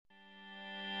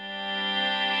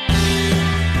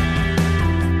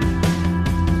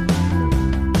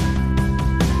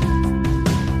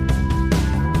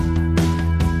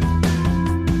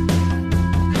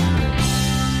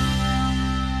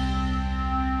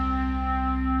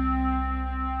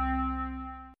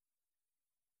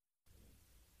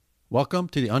Welcome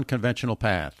to the Unconventional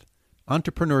Path,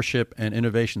 entrepreneurship and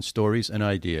innovation stories and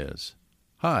ideas.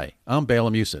 Hi, I'm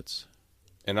Bela Musitz.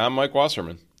 And I'm Mike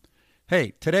Wasserman.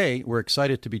 Hey, today we're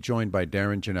excited to be joined by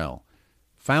Darrin Jahnel,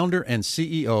 founder and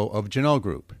CEO of Jahnel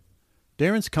Group.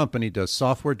 Darrin's company does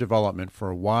software development for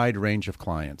a wide range of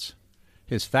clients.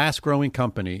 His fast-growing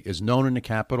company is known in the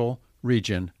capital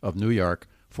region of New York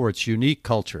for its unique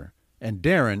culture, and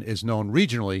Darrin is known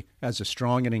regionally as a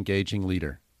strong and engaging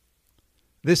leader.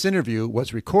 This interview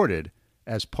was recorded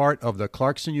as part of the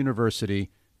Clarkson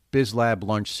University BizLab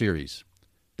Lunch Series.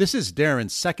 This is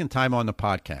Darrin's second time on the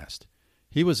podcast.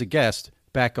 He was a guest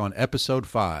back on episode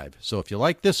 5, so if you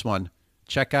like this one,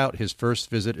 check out his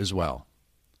first visit as well.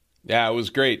 Yeah, it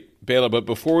was great, Bela. But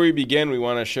before we begin, we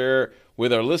want to share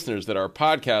with our listeners that our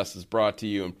podcast is brought to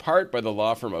you in part by the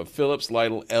law firm of Phillips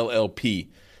Lytle LLP.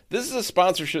 This is a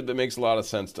sponsorship that makes a lot of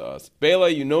sense to us. Bela,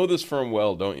 you know this firm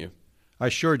well, don't you? I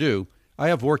sure do. I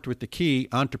have worked with the key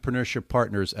entrepreneurship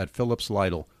partners at Phillips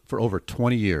Lytle for over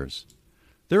 20 years.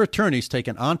 Their attorneys take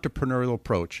an entrepreneurial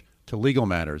approach to legal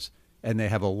matters, and they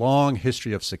have a long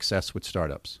history of success with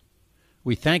startups.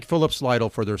 We thank Phillips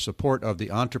Lytle for their support of the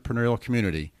entrepreneurial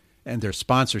community and their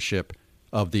sponsorship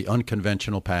of the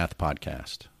Unconventional Path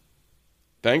podcast.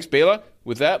 Thanks, Bela.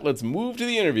 With that, let's move to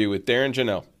the interview with Darrin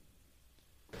Jahnel.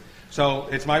 So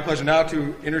it's my pleasure now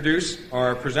to introduce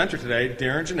our presenter today,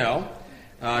 Darrin Jahnel.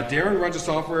 Darrin runs a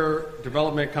software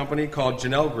development company called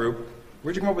Jahnel Group.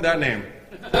 Where'd you come up with that name?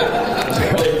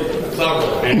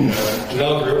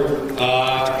 Jahnel Group,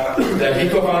 that he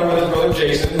co-founded with his brother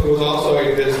Jason, who was also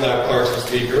a BizLab Clarkson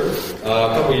speaker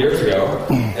a couple years ago.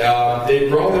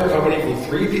 They've grown their company from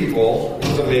 3 people.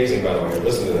 This is amazing, by the way.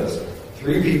 Listen to this.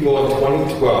 3 people in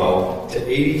 2012 to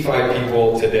 85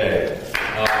 people today.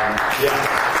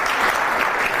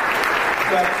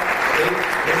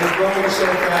 They were growing so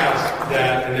fast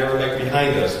that, and they were like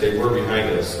behind us. They were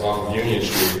behind us off of Union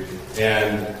Street.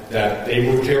 And that they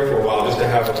moved here for a while just to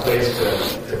have a place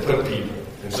to put people.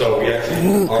 And so we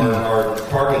actually, our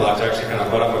parking lots actually kind of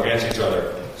butt up against each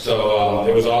other. So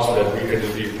it was awesome that we could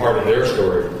just be part of their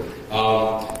story.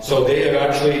 So they have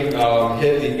actually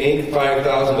hit the Inc.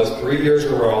 5000 this 3 years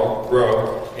in a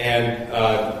row. And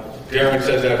Darrin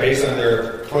says that based on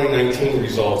their 2019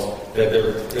 results, that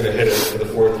they're going to hit it for the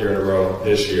 4th year in a row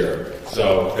this year.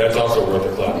 So that's also worth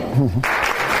a clap.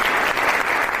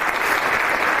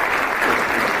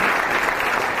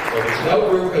 The Jahnel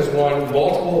Group has won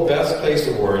multiple Best Place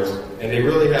awards, and they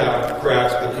really have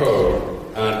cracked the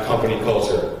code on company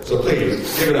culture. So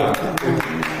please, give it up.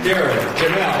 Darrin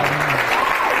Jahnel.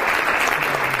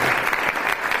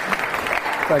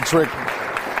 Thanks, Rick.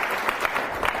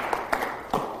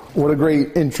 What a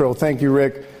great intro. Thank you,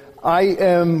 Rick. I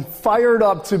am fired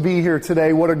up to be here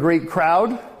today. What a great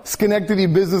crowd. Schenectady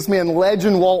businessman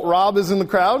legend Walt Robb is in the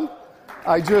crowd.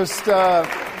 I just had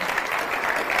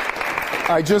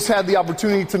the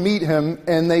opportunity to meet him,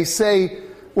 and they say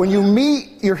when you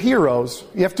meet your heroes,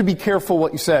 you have to be careful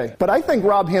what you say. But I think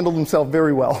Rob handled himself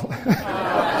very well.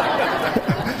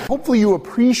 Hopefully you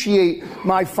appreciate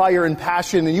my fire and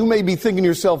passion, and you may be thinking to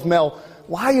yourself, Mel,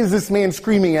 why is this man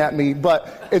screaming at me?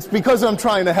 But it's because I'm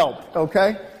trying to help,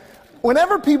 okay?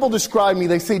 Whenever people describe me,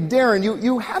 they say, Darrin,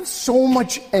 you have so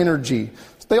much energy.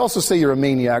 They also say you're a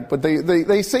maniac, but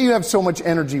they say you have so much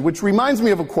energy, which reminds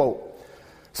me of a quote.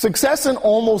 Success in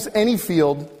almost any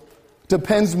field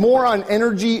depends more on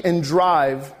energy and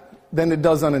drive than it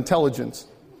does on intelligence.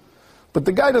 But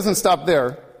the guy doesn't stop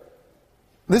there.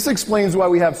 This explains why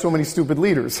we have so many stupid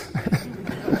leaders.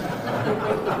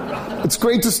 It's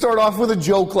great to start off with a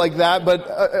joke like that, but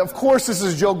of course this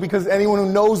is a joke because anyone who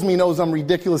knows me knows I'm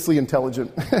ridiculously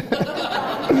intelligent.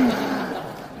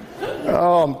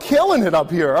 Oh, I'm killing it up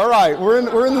here. All right, we're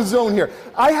in the zone here.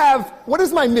 What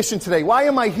is my mission today? Why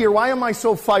am I here? Why am I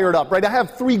so fired up, right? I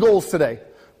have 3 goals today.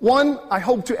 1, I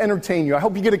hope to entertain you. I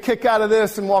hope you get a kick out of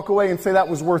this and walk away and say that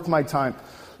was worth my time.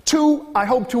 2, I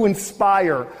hope to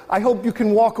inspire. I hope you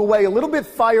can walk away a little bit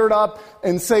fired up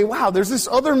and say, wow, there's this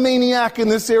other maniac in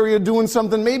this area doing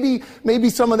something. Maybe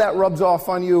some of that rubs off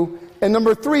on you. And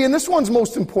number 3, and this one's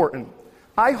most important,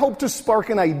 I hope to spark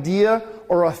an idea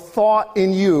or a thought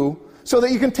in you so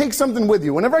that you can take something with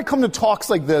you. Whenever I come to talks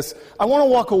like this, I want to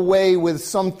walk away with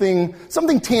something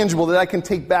tangible that I can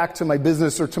take back to my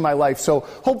business or to my life. So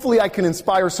hopefully I can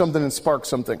inspire something and spark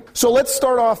something. So let's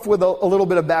start off with a little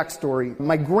bit of backstory.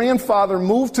 My grandfather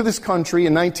moved to this country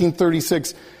in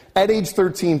 1936 at age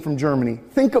 13 from Germany.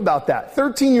 Think about that.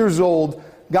 13 years old,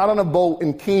 got on a boat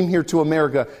and came here to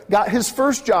America. Got his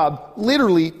first job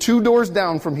literally 2 doors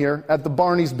down from here at the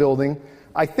Barney's building.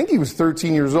 I think he was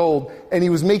 13 years old, and he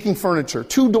was making furniture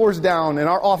 2 doors down, and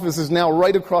our office is now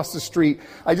right across the street.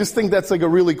 I just think that's like a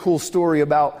really cool story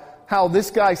about how this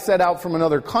guy set out from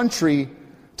another country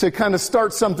to kind of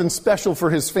start something special for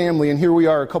his family, and here we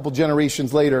are a couple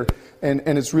generations later, and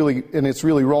it's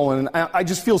really rolling. And I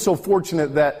just feel so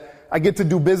fortunate that I get to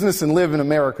do business and live in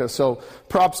America, so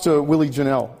props to Willie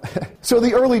Jahnel. So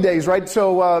the early days, right?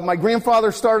 So my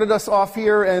grandfather started us off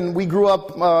here, and we grew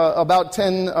up about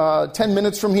 10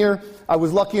 minutes from here. I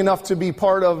was lucky enough to be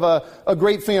part of a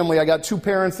great family. I got 2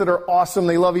 parents that are awesome.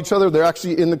 They love each other. They're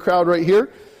actually in the crowd right here.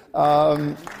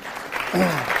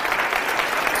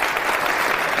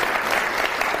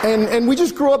 And we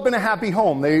just grew up in a happy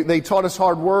home. They taught us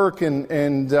hard work,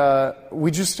 and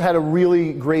we just had a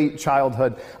really great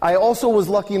childhood. I also was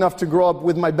lucky enough to grow up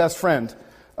with my best friend.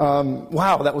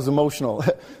 Wow, that was emotional.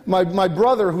 My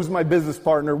brother, who's my business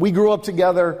partner, we grew up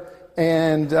together,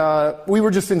 and we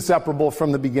were just inseparable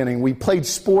from the beginning. We played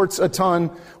sports a ton.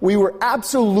 We were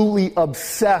absolutely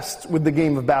obsessed with the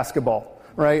game of basketball,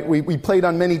 right? We played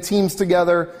on many teams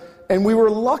together, and we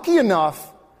were lucky enough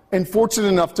and fortunate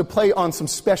enough to play on some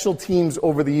special teams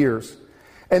over the years.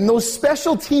 And those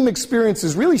special team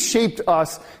experiences really shaped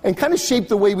us and kind of shaped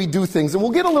the way we do things. And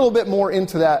we'll get a little bit more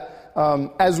into that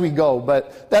as we go,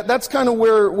 but that's kind of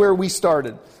where we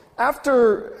started.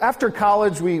 After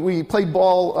college, we played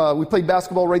ball, we played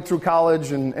basketball right through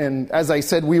college, and as I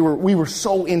said, we were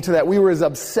so into that. We were as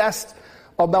obsessed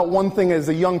about one thing as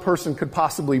a young person could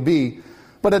possibly be.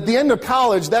 But at the end of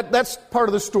college, that's part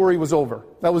of the story was over.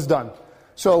 That was done.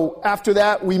 So after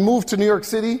that, we moved to New York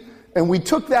City, and we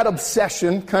took that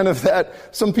obsession, kind of that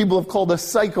some people have called us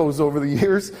psychos over the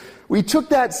years. We took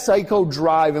that psycho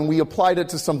drive and we applied it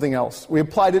to something else. We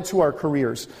applied it to our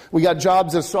careers. We got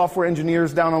jobs as software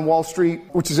engineers down on Wall Street,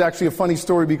 which is actually a funny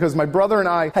story because my brother and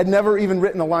I had never even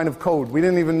written a line of code. We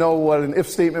didn't even know what an if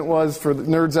statement was for the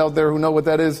nerds out there who know what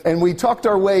that is. And we talked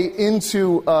our way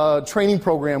into a training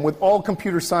program with all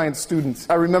computer science students.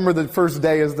 I remember the first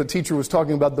day as the teacher was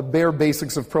talking about the bare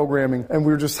basics of programming, and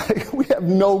we were just like, we have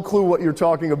no clue what you're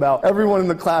talking about. Everyone in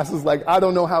the class is like, I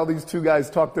don't know how these 2 guys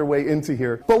talked their way into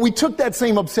here. But we took that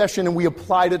same obsession and we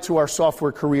applied it to our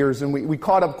software careers, and we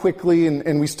caught up quickly,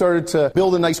 and we started to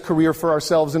build a nice career for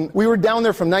ourselves. And we were down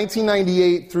there from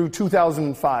 1998 through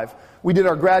 2005. We did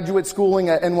our graduate schooling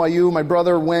at NYU. My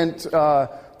brother went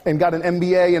and got an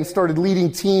MBA and started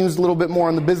leading teams a little bit more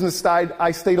on the business side.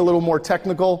 I stayed a little more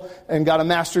technical and got a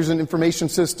master's in information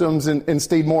systems and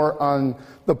stayed more on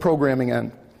the programming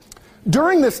end.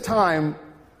 During this time,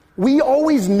 we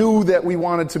always knew that we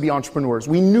wanted to be entrepreneurs.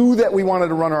 We knew that we wanted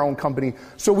to run our own company.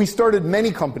 So we started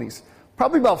many companies,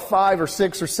 probably about 5 or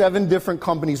 6 or 7 different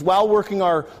companies while working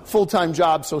our full-time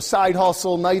jobs. So side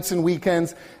hustle, nights and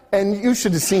weekends. And you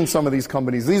should have seen some of these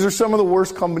companies. These are some of the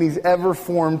worst companies ever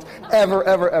formed,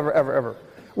 ever.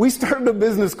 We started a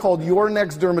business called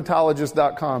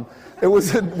yournextdermatologist.com. It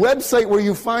was a website where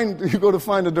you go to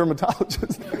find a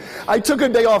dermatologist. I took a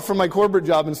day off from my corporate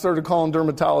job and started calling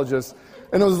dermatologists.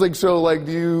 And I was like, so like,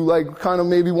 do you like kind of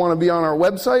maybe want to be on our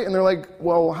website? And they're like,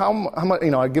 well, how much,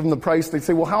 I give them the price. They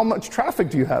say, well, how much traffic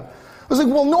do you have? I was like,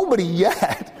 well, nobody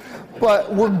yet,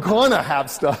 but we're gonna have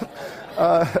stuff.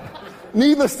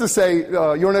 Needless to say,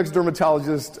 Your Next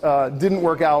Dermatologist didn't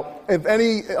work out. If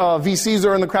any VCs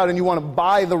are in the crowd and you want to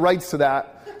buy the rights to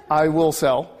that, I will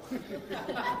sell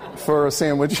for a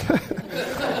sandwich.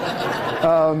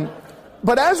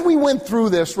 But as we went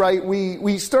through this, right,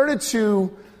 we started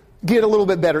to get a little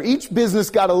bit better. Each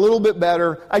business got a little bit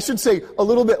better. I should say a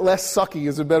little bit less sucky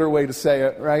is a better way to say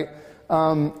it, right?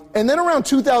 And then around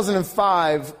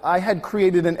 2005, I had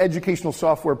created an educational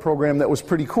software program that was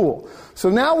pretty cool. So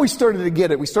now we started to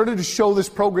get it. We started to show this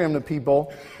program to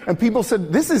people, and people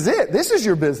said, this is it. This is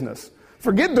your business.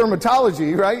 Forget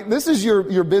dermatology, right? This is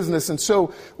your business. And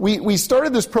so we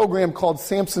started this program called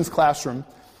Samson's Classroom.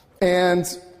 And,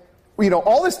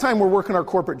 all this time we're working our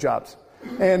corporate jobs.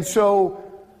 And so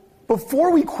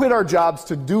before we quit our jobs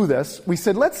to do this, we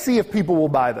said, let's see if people will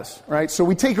buy this, right? So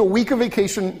we take a week of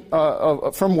vacation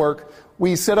from work.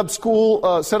 We set up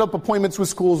appointments with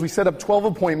schools. We set up 12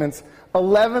 appointments.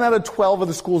 11 out of 12 of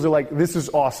the schools are like, this is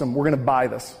awesome. We're going to buy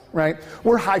this, right?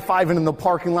 We're high-fiving in the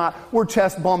parking lot. We're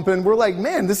chest bumping. We're like,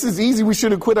 man, this is easy. We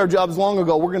should have quit our jobs long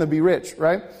ago. We're going to be rich,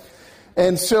 right?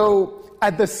 And so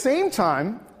at the same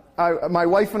time, my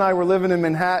wife and I were living in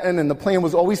Manhattan, and the plan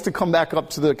was always to come back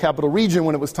up to the capital region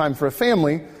when it was time for a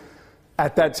family.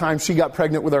 At that time, she got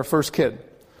pregnant with our first kid.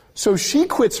 So she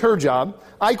quits her job.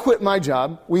 I quit my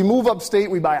job. We move upstate.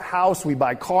 We buy a house. We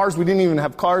buy cars. We didn't even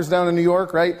have cars down in New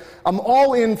York, right? I'm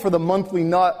all in for the monthly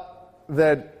nut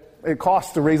that it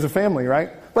costs to raise a family, right?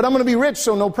 But I'm going to be rich,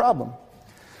 so no problem.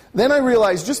 Then I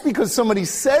realized just because somebody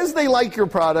says they like your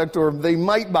product or they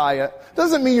might buy it,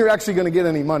 doesn't mean you're actually going to get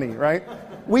any money, right?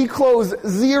 We close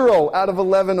 0 out of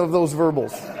 11 of those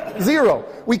verbals. 0.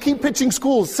 We keep pitching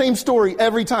schools, same story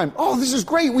every time. Oh, this is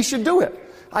great, we should do it.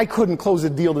 I couldn't close a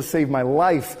deal to save my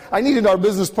life. I needed our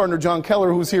business partner, John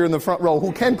Keller, who's here in the front row,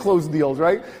 who can close deals,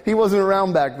 right? He wasn't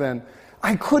around back then.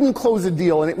 I couldn't close a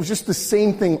deal, and it was just the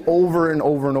same thing over and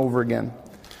over and over again.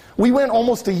 We went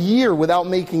almost a year without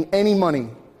making any money,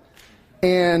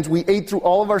 and we ate through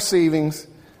all of our savings,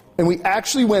 and we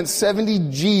actually went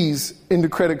 70 G's into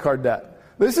credit card debt.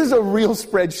 This is a real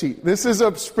spreadsheet. This is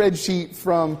a spreadsheet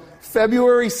from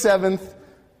February 7th,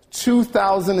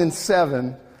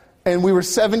 2007, and we were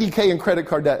 70K in credit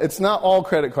card debt. It's not all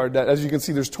credit card debt. As you can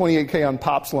see, there's 28K on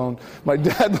Pop's loan. My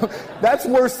dad, that's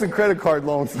worse than credit card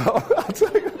loans, though. I'll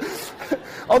tell you.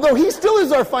 Although he still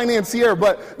is our financier,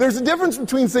 but there's a difference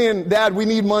between saying, Dad, we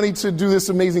need money to do this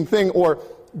amazing thing, or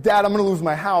Dad, I'm going to lose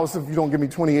my house if you don't give me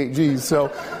 28 G's. So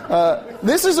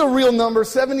this is a real number,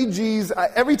 70 G's.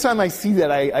 Every time I see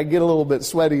that, I get a little bit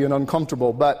sweaty and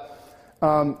uncomfortable. But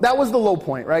that was the low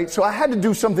point, right? So I had to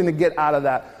do something to get out of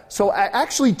that. So I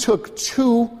actually took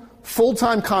 2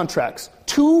 full-time contracts,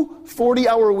 2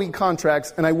 40-hour-a-week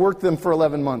contracts, and I worked them for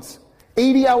 11 months.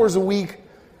 80 hours a week.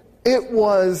 It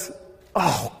was,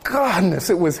 oh, goodness,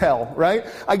 it was hell, right?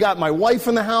 I got my wife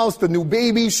in the house, the new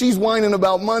baby. She's whining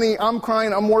about money. I'm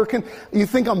crying. I'm working. You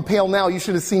think I'm pale now. You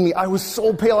should have seen me. I was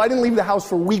so pale. I didn't leave the house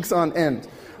for weeks on end,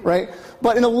 right?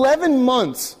 But in 11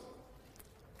 months,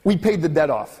 we paid the debt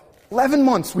off. 11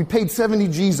 months, we paid 70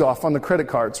 G's off on the credit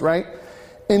cards, right?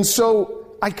 And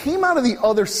so I came out of the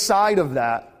other side of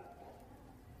that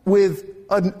with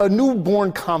a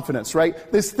newborn confidence,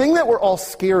 right? This thing that we're all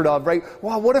scared of, right?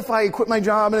 Well, what if I quit my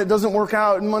job and it doesn't work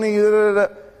out and money, da, da,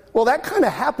 da. Well, that kind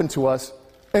of happened to us,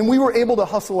 and we were able to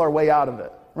hustle our way out of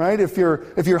it, right? If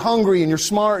you're hungry and you're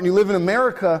smart and you live in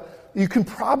America, you can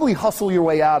probably hustle your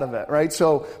way out of it, right?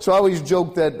 So I always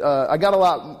joke that I got a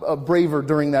lot braver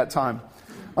during that time.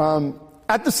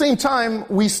 At the same time,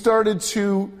 we started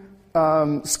to we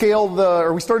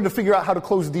started to figure out how to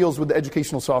close deals with the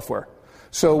educational software.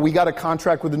 So we got a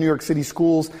contract with the New York City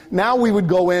schools. Now we would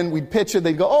go in, we'd pitch it,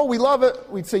 they'd go, oh, we love it.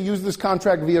 We'd say, use this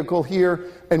contract vehicle here,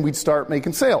 and we'd start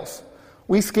making sales.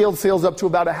 We scaled sales up to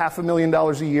about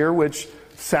 $500,000 a year, which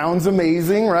sounds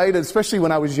amazing, right? Especially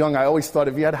when I was young, I always thought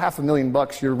if you had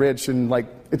 $500,000, you're rich and like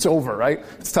it's over, right?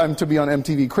 It's time to be on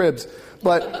MTV Cribs.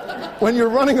 But when you're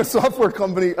running a software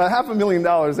company,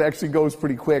 $500,000 actually goes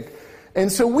pretty quick. And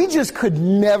so we just could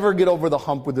never get over the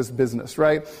hump with this business,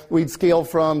 right? We'd scale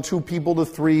from 2 people to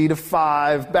 3 to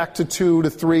 5, back to 2 to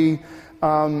 3.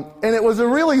 And it was a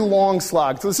really long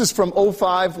slog. So this is from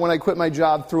 2005 when I quit my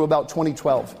job through about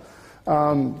 2012.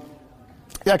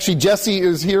 Actually, Jesse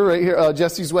is here, right here.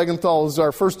 Jesse Zwegenthal is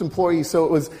our first employee. So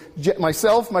it was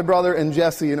myself, my brother, and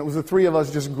Jesse. And it was the 3 of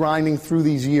us just grinding through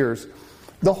these years.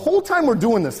 The whole time we're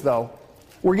doing this, though,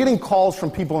 we're getting calls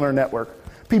from people in our network.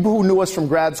 People who knew us from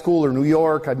grad school or New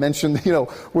York. I mentioned,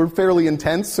 we're fairly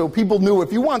intense. So people knew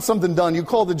if you want something done, you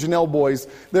call the Jahnel boys,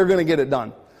 they're going to get it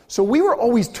done. So we were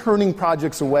always turning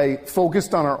projects away,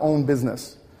 focused on our own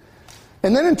business.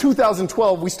 And then in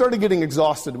 2012, we started getting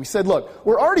exhausted. We said, look,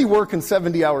 we're already working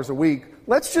 70 hours a week.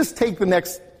 Let's just take the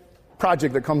next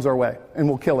project that comes our way, and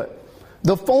we'll kill it.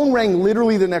 The phone rang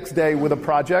literally the next day with a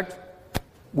project.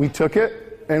 We took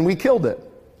it, and we killed it.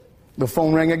 The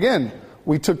phone rang again.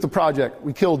 We took the project.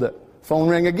 We killed it. Phone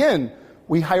rang again.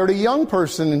 We hired a young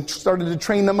person and started to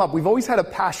train them up. We've always had a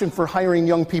passion for hiring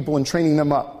young people and training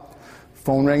them up.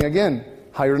 Phone rang again.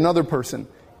 Hired another person.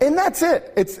 And that's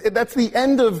it. That's the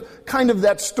end of kind of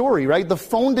that story, right? The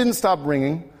phone didn't stop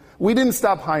ringing. We didn't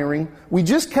stop hiring. We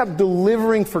just kept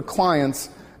delivering for clients.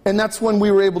 And that's when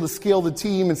we were able to scale the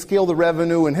team and scale the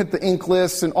revenue and hit the Inc.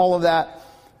 lists and all of that.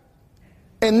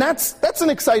 And that's an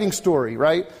exciting story,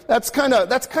 right? That's kind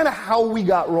of how we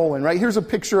got rolling, right? Here's a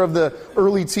picture of the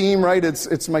early team, right?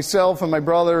 It's myself and my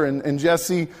brother and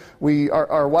Jesse.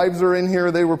 Our wives are in here.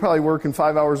 They were probably working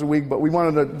 5 hours a week, but we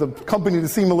wanted the company to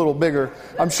seem a little bigger.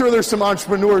 I'm sure there's some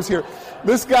entrepreneurs here.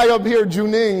 This guy up here,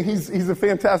 Juning, he's a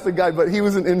fantastic guy, but he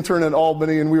was an intern at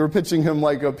Albany, and we were pitching him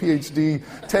like a PhD,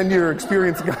 10-year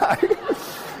experienced guy.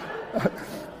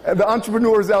 The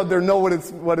entrepreneurs out there know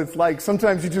what it's like.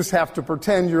 Sometimes you just have to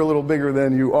pretend you're a little bigger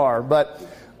than you are. But,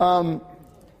 the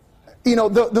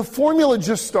formula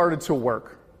just started to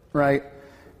work, right?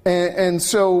 And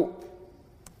so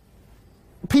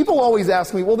people always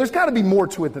ask me, well, there's got to be more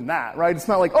to it than that, right? It's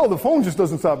not like, oh, the phone just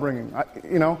doesn't stop ringing,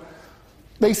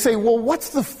 They say, well,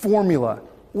 what's the formula?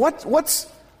 What's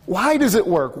Why does it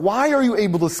work? Why are you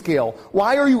able to scale?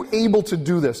 Why are you able to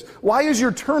do this? Why is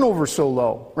your turnover so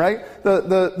low, right?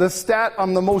 The stat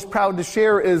I'm the most proud to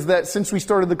share is that since we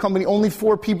started the company, only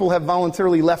 4 people have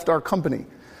voluntarily left our company.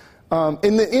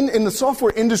 In the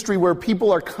software industry where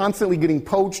people are constantly getting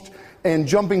poached and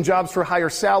jumping jobs for higher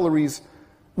salaries,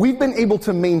 we've been able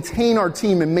to maintain our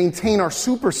team and maintain our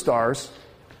superstars,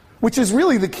 which is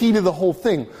really the key to the whole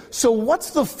thing. So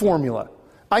what's the formula?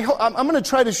 I'm going to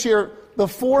try to share the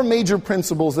 4 major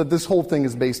principles that this whole thing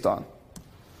is based on.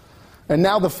 And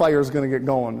now the fire is going to get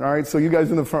going, all right? So you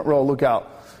guys in the front row, look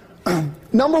out.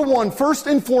 Number 1, first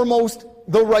and foremost,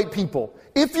 the right people.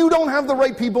 If you don't have the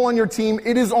right people on your team,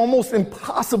 it is almost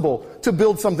impossible to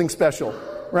build something special,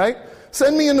 right?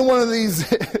 Send me into one of these,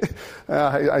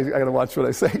 I got to watch what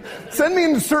I say. Send me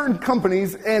into certain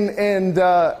companies, and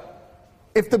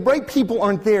if the right people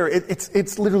aren't there,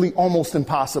 it's literally almost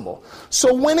impossible.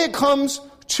 So when it comes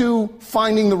to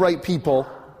finding the right people,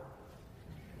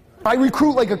 I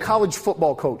recruit like a college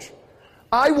football coach.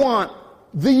 I want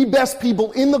the best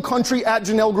people in the country at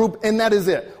Jahnel Group, and that is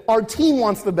it. Our team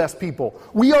wants the best people.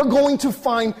 We are going to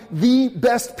find the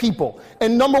best people.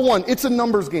 And number 1, it's a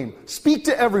numbers game. Speak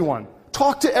to everyone.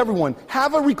 Talk to everyone.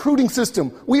 Have a recruiting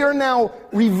system. We are now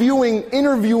reviewing,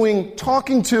 interviewing,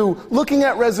 talking to, looking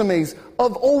at resumes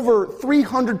of over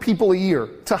 300 people a year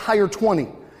to hire 20.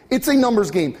 It's a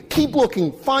numbers game. Keep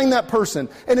looking. Find that person.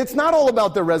 And it's not all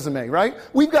about their resume, right?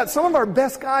 We've got some of our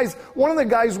best guys. One of the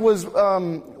guys was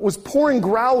pouring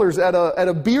growlers at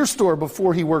a beer store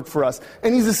before he worked for us.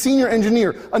 And he's a senior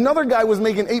engineer. Another guy was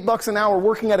making $8 an hour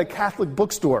working at a Catholic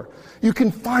bookstore. You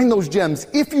can find those gems.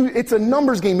 It's a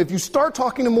numbers game. If you start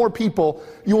talking to more people,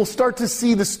 you will start to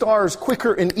see the stars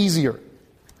quicker and easier.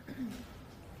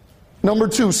 Number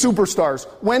 2, superstars.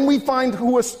 When we find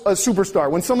who is a superstar,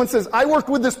 when someone says, I worked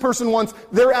with this person once,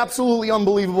 they're absolutely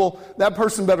unbelievable, that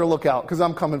person better look out, because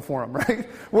I'm coming for them, right?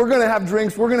 We're going to have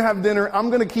drinks, we're going to have dinner, I'm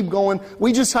going to keep going.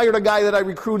 We just hired a guy that I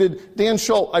recruited, Dan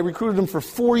Schultz. I recruited him for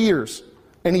 4 years,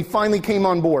 and he finally came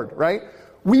on board, right?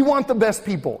 We want the best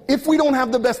people. If we don't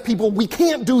have the best people, we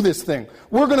can't do this thing.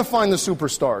 We're going to find the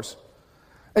superstars.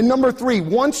 And number 3,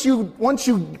 once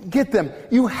you get them,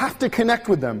 you have to connect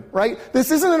with them, right?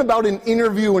 This isn't about an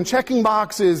interview and checking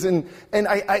boxes, and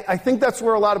I think that's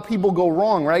where a lot of people go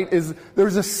wrong, right? Is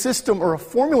there's a system or a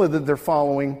formula that they're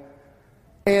following,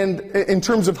 and in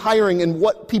terms of hiring and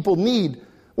what people need,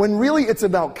 when really it's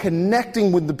about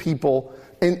connecting with the people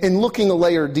and looking a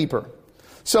layer deeper.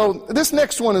 So this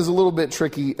next one is a little bit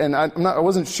tricky, and I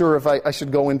wasn't sure if I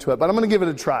should go into it, but I'm going to give it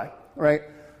a try, right?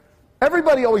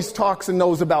 Everybody always talks and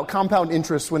knows about compound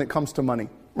interest when it comes to money,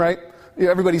 right?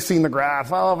 Everybody's seen the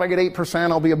graph. Oh, if I get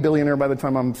 8%, I'll be a billionaire by the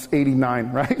time I'm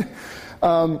 89, right?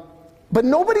 But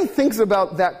nobody thinks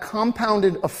about that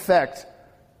compounded effect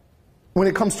when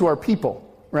it comes to our people,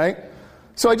 right?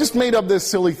 So I just made up this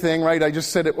silly thing, right? I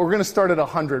just said we're going to start at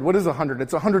 100. What is 100?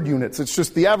 It's 100 units. It's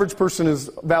just the average person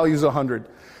values 100.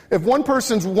 If one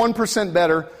person's 1%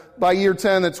 better, by year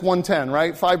 10, it's 110,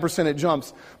 right? 5% it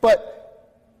jumps. But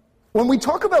when we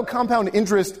talk about compound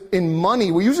interest in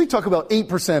money, we usually talk about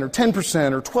 8% or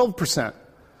 10% or 12%.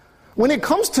 When it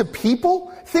comes to people,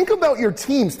 think about your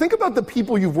teams. Think about the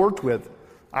people you've worked with.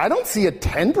 I don't see a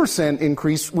 10%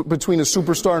 increase between a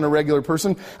superstar and a regular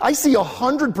person. I see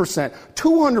 100%,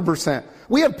 200%.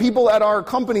 We have people at our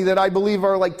company that I believe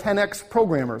are like 10x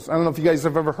programmers. I don't know if you guys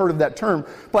have ever heard of that term,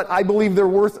 but I believe they're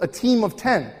worth a team of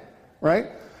 10, right?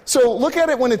 So look at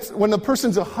it when the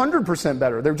person's 100%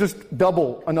 better. They're just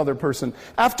double another person.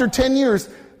 After 10 years,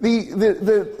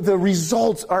 the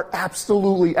results are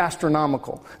absolutely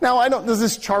astronomical. Now, does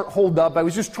this chart hold up? I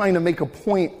was just trying to make a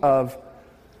point of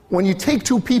when you take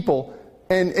 2 people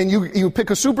and you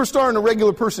pick a superstar and a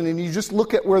regular person and you just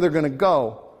look at where they're going to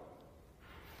go,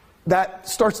 that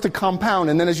starts to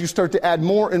compound. And then as you start to add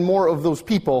more and more of those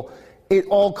people, it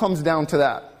all comes down to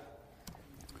that.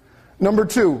 Number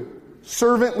 2.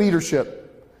 Servant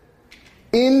leadership.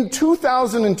 In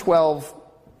 2012,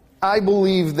 I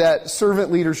believe that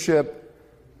servant leadership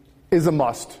is a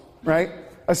must, right?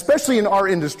 Especially in our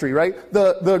industry, right?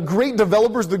 The great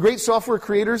developers, the great software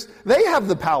creators, they have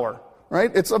the power,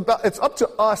 right? It's up to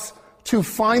us to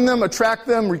find them, attract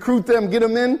them, recruit them, get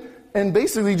them in, and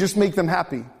basically just make them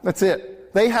happy. That's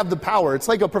it. They have the power. It's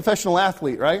like a professional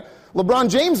athlete, right? LeBron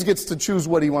James gets to choose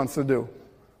what he wants to do.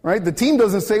 Right? The team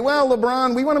doesn't say, well,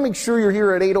 LeBron, we want to make sure you're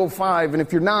here at 8:05, and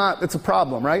if you're not, it's a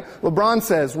problem, right? LeBron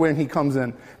says when he comes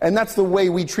in. And that's the way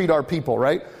we treat our people,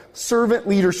 right? Servant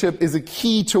leadership is a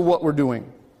key to what we're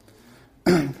doing.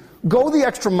 Go the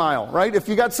extra mile, right? If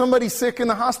you got somebody sick in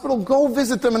the hospital, go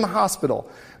visit them in the hospital.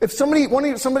 If somebody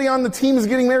on the team is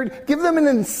getting married, give them an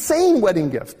insane wedding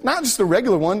gift, not just a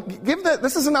regular one.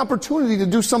 This is an opportunity to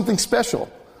do something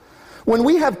special. When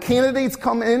we have candidates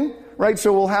come in, right?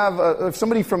 So we'll have if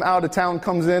somebody from out of town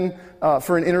comes in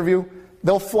for an interview,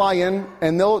 they'll fly in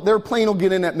and their plane will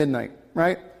get in at midnight,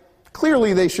 right?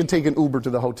 Clearly, they should take an Uber to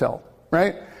the hotel,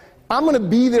 right? I'm going to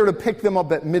be there to pick them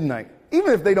up at midnight.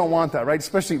 Even if they don't want that, right?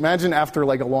 Especially, imagine after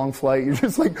like a long flight, you're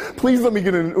just like, please let me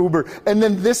get in an Uber. And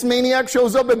then this maniac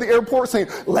shows up at the airport saying,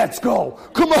 let's go.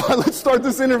 Come on, let's start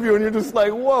this interview. And you're just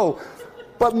like, whoa.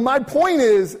 But my point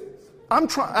is, I'm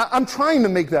trying to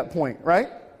make that point, right?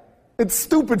 It's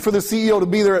stupid for the CEO to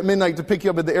be there at midnight to pick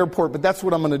you up at the airport, but that's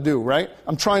what I'm going to do, right?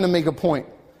 I'm trying to make a point.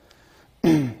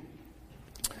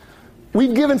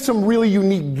 We've given some really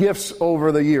unique gifts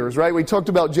over the years, right? We talked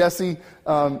about Jessie.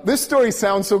 This story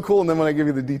sounds so cool, and then when I give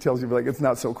you the details, you'll be like, it's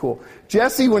not so cool.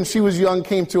 Jessie, when she was young,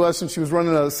 came to us, and she was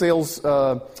running a sales,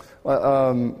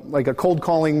 like a cold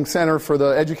calling center for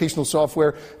the educational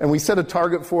software, and we set a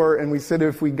target for her, and we said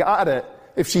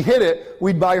if she hit it,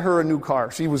 we'd buy her a new car.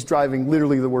 She was driving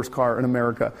literally the worst car in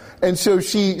America. And so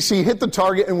she hit the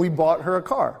target, and we bought her a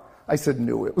car. I said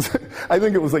no. I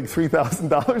think it was like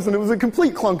 $3,000, and it was a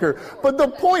complete clunker. But the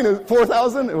point is,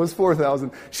 $4,000? It was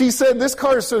 $4,000. She said, this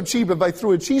car is so cheap, if I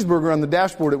threw a cheeseburger on the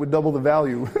dashboard, it would double the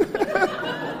value.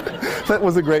 That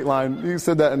was a great line. You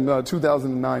said that in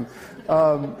 2009.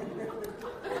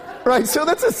 Right, so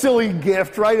that's a silly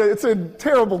gift, right? It's a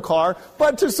terrible car.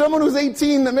 But to someone who's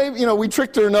 18, that maybe, we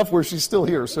tricked her enough where she's still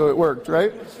here, so it worked,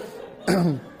 right?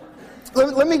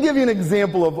 Let me give you an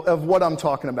example of what I'm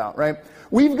talking about, right?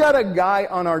 We've got a guy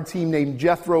on our team named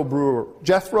Jethro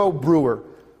Brewer.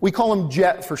 We call him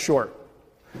Jet for short.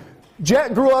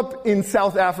 Jet grew up in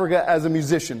South Africa as a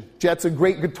musician. Jet's a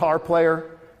great guitar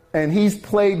player, and he's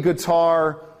played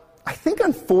guitar, I think,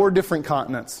 on 4 different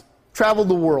continents. Traveled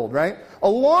the world, right?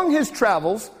 Along his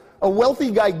travels, a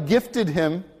wealthy guy gifted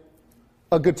him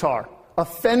a guitar, a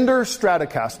Fender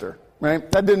Stratocaster.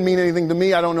 Right? That didn't mean anything to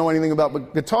me. I don't know anything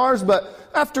about guitars, but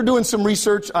after doing some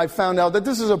research, I found out that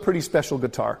this is a pretty special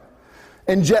guitar.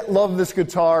 And Jet loved this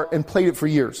guitar and played it for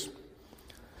years.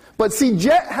 But see,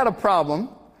 Jet had a problem.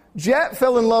 Jet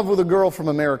fell in love with a girl from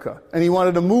America, and he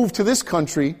wanted to move to this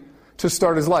country to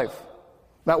start his life.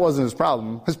 That wasn't his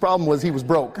problem. His problem was he was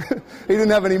broke. He didn't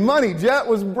have any money. Jet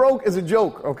was broke as a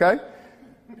joke, okay?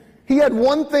 He had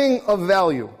one thing of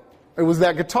value. It was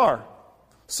that guitar.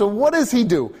 So what does he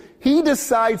do? He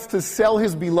decides to sell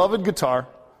his beloved guitar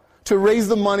to raise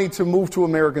the money to move to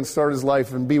America and start his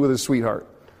life and be with his sweetheart.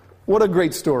 What a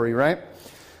great story, right?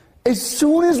 As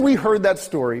soon as we heard that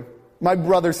story, my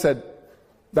brother said,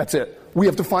 that's it. We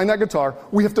have to find that guitar.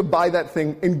 We have to buy that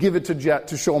thing and give it to Jet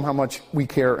to show him how much we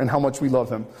care and how much we love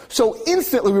him. So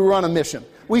instantly we were on a mission.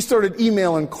 We started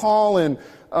emailing, calling,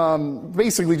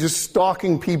 basically just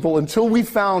stalking people until we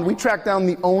tracked down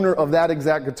the owner of that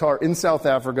exact guitar in South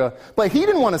Africa. But he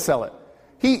didn't want to sell it.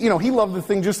 He loved the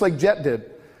thing just like Jet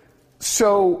did.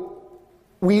 So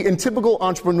in typical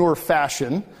entrepreneur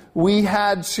fashion, we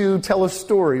had to tell a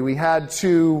story. We had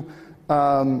to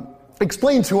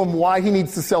explain to him why he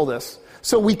needs to sell this.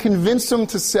 So we convinced him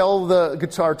to sell the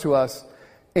guitar to us,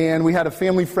 and we had a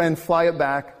family friend fly it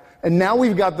back, and now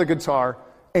we've got the guitar,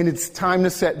 and it's time to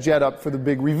set Jet up for the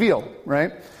big reveal,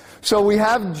 right? So we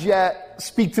have Jet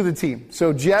speak to the team.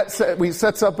 So Jet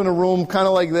sets up in a room kind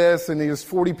of like this, and there's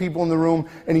 40 people in the room,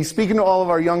 and he's speaking to all of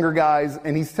our younger guys,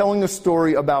 and he's telling a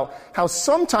story about how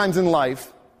sometimes in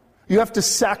life you have to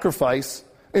sacrifice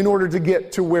in order to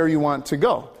get to where you want to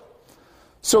go.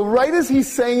 So right as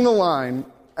he's saying the line,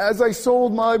 as I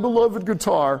sold my beloved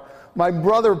guitar, my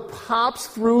brother pops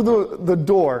through the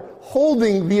door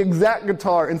holding the exact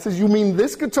guitar and says, you mean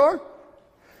this guitar?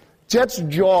 Jet's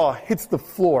jaw hits the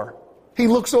floor. He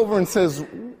looks over and says,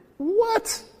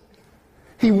 what?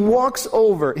 He walks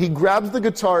over, he grabs the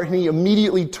guitar, and he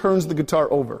immediately turns the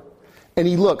guitar over. And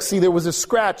he looks. See, there was a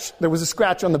scratch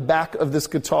on the back of this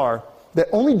guitar that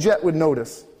only Jet would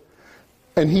notice.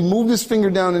 And he moved his finger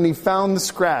down and he found the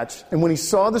scratch. And when he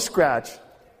saw the scratch,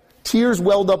 tears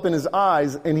welled up in his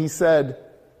eyes, and he said,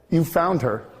 you found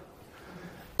her.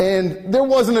 And there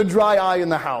wasn't a dry eye in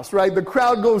the house, right? The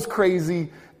crowd goes crazy,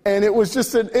 and it was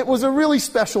a really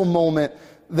special moment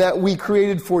that we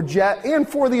created for Jet and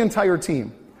for the entire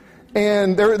team.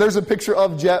 And there's a picture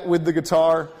of Jet with the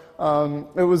guitar.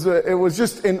 It was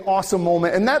just an awesome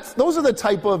moment. And those are the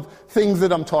type of things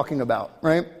that I'm talking about,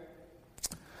 right?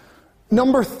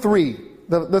 Number 3,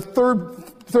 the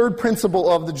third principle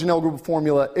of the Jahnel Group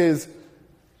formula is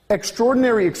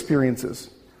extraordinary experiences.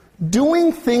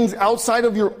 Doing things outside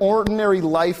of your ordinary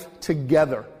life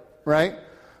together, right?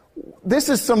 This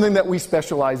is something that we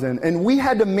specialize in. And we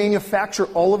had to manufacture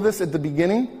all of this at the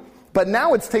beginning, but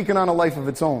now it's taken on a life of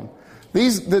its own.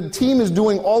 The team is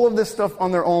doing all of this stuff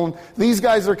on their own. These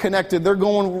guys are connected. They're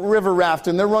going river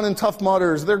rafting. They're running Tough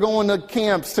Mudders. They're going to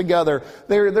camps together.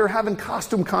 They're having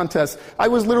costume contests. I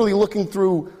was literally looking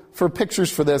through for pictures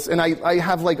for this, and I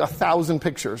have like 1,000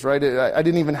 pictures, right? I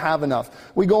didn't even have enough.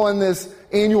 We go on this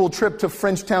annual trip to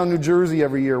Frenchtown, New Jersey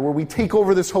every year, where we take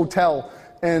over this hotel,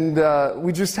 and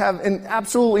we just have an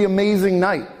absolutely amazing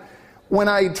night. When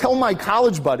I tell my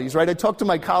college buddies, right, I talk to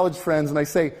my college friends, and I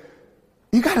say,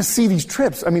 you got to see these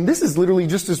trips. I mean, this is literally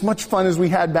just as much fun as we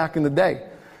had back in the day.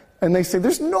 And they say,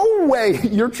 there's no way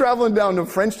you're traveling down to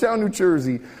Frenchtown, New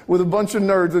Jersey with a bunch of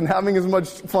nerds and having as much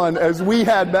fun as we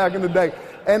had back in the day.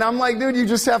 And I'm like, dude, you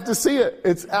just have to see it.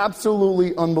 It's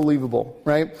absolutely unbelievable,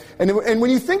 right? And when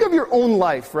you think of your own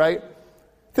life, right,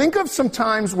 think of some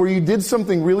times where you did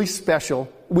something really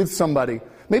special with somebody.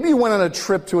 Maybe you went on a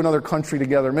trip to another country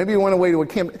together. Maybe you went away to a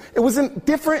camp. It was a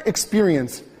different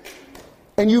experience.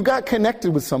 And you got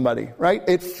connected with somebody, right?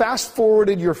 It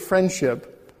fast-forwarded your friendship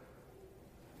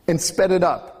and sped it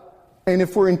up. And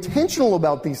if we're intentional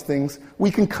about these things, we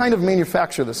can kind of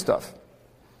manufacture this stuff.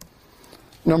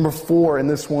 Number 4, and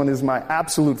this one is my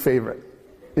absolute favorite,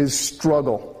 is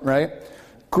struggle, right?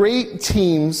 Great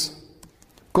teams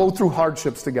go through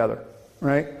hardships together,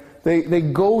 right? They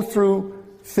go through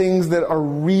things that are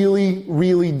really,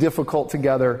 really difficult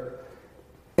together.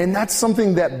 And that's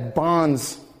something that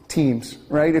bonds teams,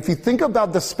 right? If you think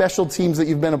about the special teams that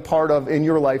you've been a part of in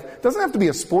your life, it doesn't have to be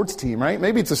a sports team, right?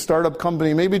 Maybe it's a startup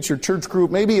company, maybe it's your church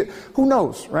group, who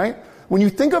knows, right? When you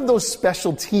think of those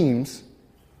special teams,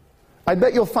 I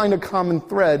bet you'll find a common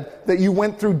thread that you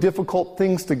went through difficult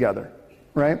things together,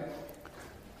 right?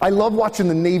 I love watching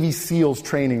the Navy SEALs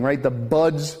training, right? The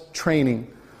BUDS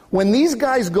training. When these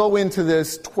guys go into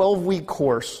this 12-week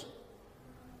course,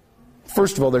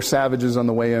 first of all, they're savages on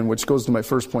the way in, which goes to my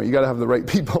first point. You got to have the right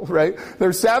people, right?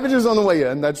 They're savages on the way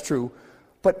in, that's true.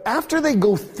 But after they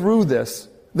go through this,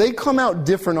 they come out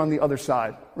different on the other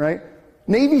side, right?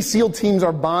 Navy SEAL teams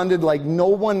are bonded like no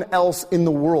one else in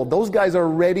the world. Those guys are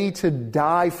ready to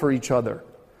die for each other.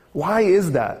 Why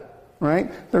is that,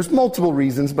 right? There's multiple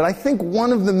reasons, but I think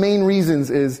one of the main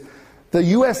reasons is the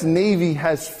U.S. Navy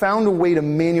has found a way to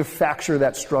manufacture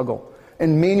that struggle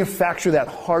and manufacture that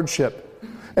hardship.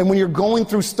 And when you're going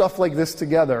through stuff like this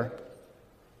together,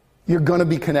 you're going to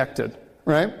be connected,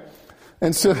 right?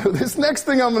 And so this next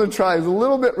thing I'm going to try is a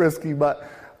little bit risky, but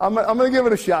I'm going to give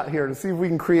it a shot here to see if we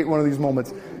can create one of these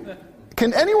moments.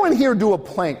 Can anyone here do a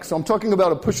plank? So I'm talking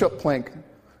about a push-up plank.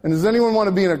 And does anyone want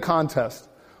to be in a contest?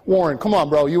 Warren, come on,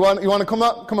 bro. You want to come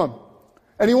up? Come on.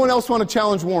 Anyone else want to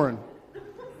challenge Warren?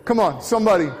 Come on,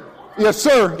 somebody. Yes,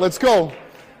 sir. Let's go.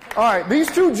 All right, these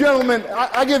two gentlemen,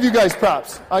 I give you guys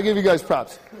props. I give you guys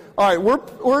props. All right,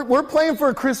 we're playing for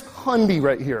a crisp hundy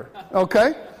right here,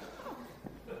 okay?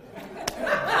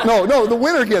 No, the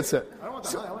winner gets it. I want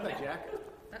that jacket.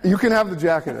 You can have the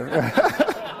jacket.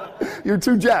 You're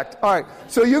too jacked. All right,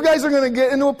 so you guys are going to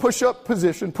get into a push-up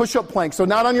position, push-up plank. So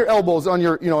not on your elbows, on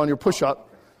your push-up,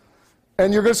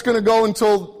 and you're just going to go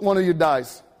until one of you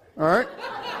dies. All right?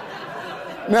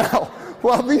 Now,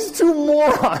 while these two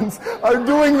morons are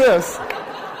doing this,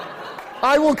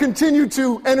 I will continue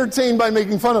to entertain by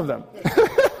making fun of them.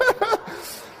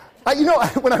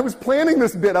 When I was planning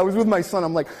this bit, I was with my son.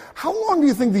 I'm like, how long do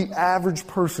you think the average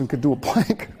person could do a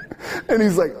plank? And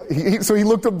he's like, so he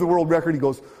looked up the world record. He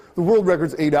goes, the world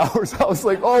record's 8 hours. I was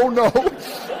like, oh no.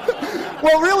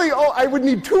 Well, really, I would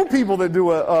need 2 people to do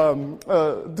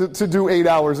to do 8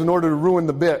 hours in order to ruin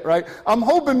the bit, right? I'm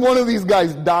hoping one of these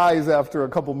guys dies after a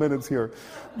couple minutes here.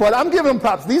 But I'm giving them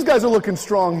props. These guys are looking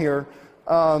strong here.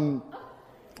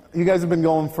 You guys have been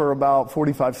going for about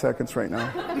 45 seconds right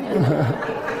now.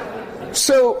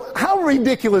 So how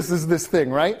ridiculous is this thing,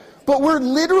 right? But we're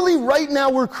literally, right now,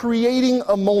 we're creating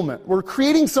a moment. We're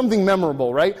creating something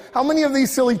memorable, right? How many of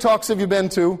these silly talks have you been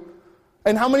to?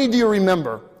 And how many do you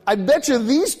remember? I bet you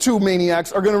these two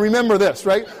maniacs are going to remember this,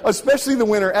 right? Especially the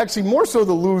winner. Actually, more so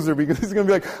the loser, because he's going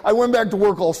to be like, I went back to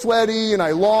work all sweaty, and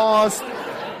I lost.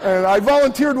 And I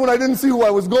volunteered when I didn't see who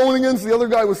I was going against. The other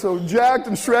guy was so jacked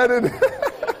and shredded.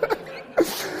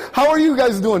 How are you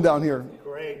guys doing down here?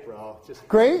 Great, bro. Just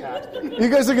great? fantastic. You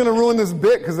guys are going to ruin this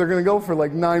bit because they're going to go for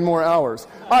like 9 more hours.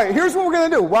 All right, here's what we're going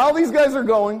to do. While these guys are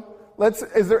going,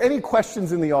 is there any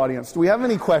questions in the audience? Do we have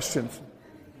any questions?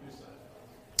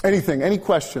 Anything? Any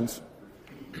questions?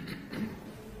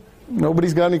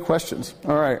 Nobody's got any questions.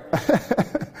 All right.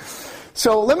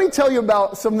 So let me tell you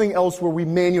about something else where we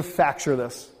manufacture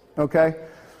this, okay?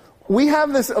 we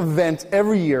have this event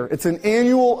every year. It's an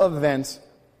annual event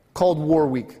called War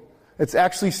Week. It's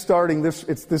actually starting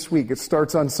this week. It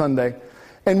starts on Sunday.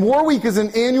 And War Week is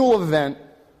an annual event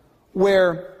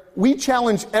where we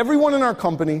challenge everyone in our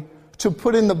company to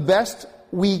put in the best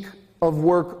week of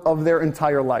work of their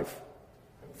entire life.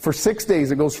 For 6 days,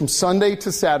 it goes from Sunday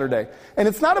to Saturday. And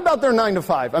it's not about their 9 to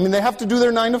 5. I mean, they have to do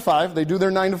their 9 to 5. They do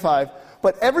their 9 to 5.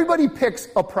 But everybody picks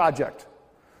a project.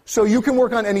 So you can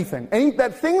work on anything.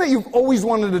 That thing that you've always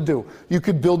wanted to do. You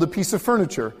could build a piece of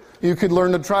furniture. You could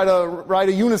learn to try to ride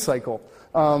a unicycle.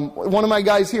 One of my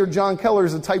guys here, John Keller,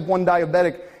 is a type 1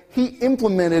 diabetic. He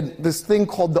implemented this thing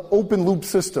called the open loop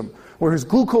system, where his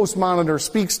glucose monitor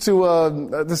speaks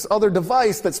to this other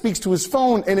device that speaks to his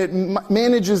phone, and it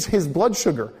manages his blood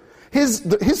sugar. His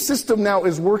system now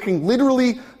is working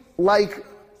literally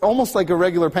almost like a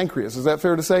regular pancreas. Is that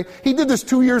fair to say? He did this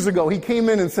 2 years ago. He came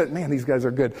in and said, man, these guys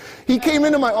are good. He came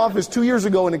into my office 2 years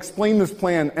ago and explained this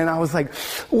plan, and I was like,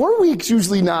 War Week's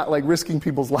usually not like risking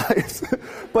people's lives.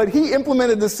 But he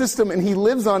implemented this system, and he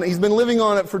lives on it. He's been living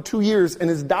on it for 2 years, and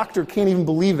his doctor can't even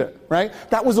believe it, right?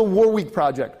 That was a War Week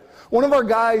project. One of our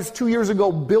guys 2 years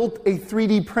ago built a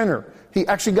 3D printer. He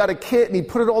actually got a kit, and he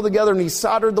put it all together, and he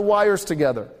soldered the wires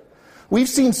together. We've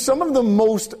seen some of the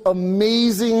most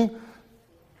amazing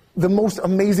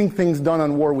things done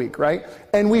on War Week, right?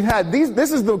 And we've had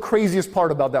this is the craziest part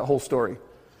about that whole story.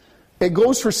 It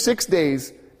goes for 6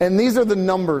 days, and these are the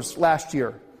numbers last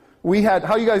year. We had,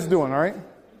 how you guys doing, all right?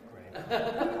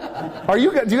 Do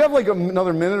you have like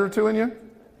another minute or two in you?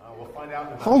 We'll find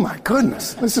out. Oh my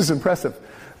goodness, this is impressive.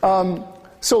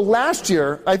 So last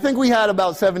year, I think we had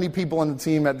about 70 people on the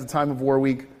team at the time of War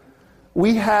Week.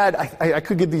 We had, I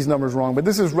could get these numbers wrong, but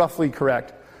this is roughly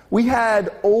correct. We had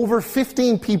over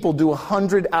 15 people do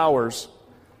 100 hours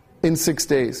in 6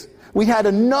 days. We had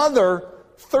another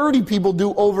 30 people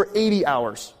do over 80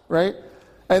 hours, right?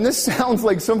 And this sounds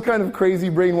like some kind of crazy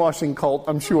brainwashing cult,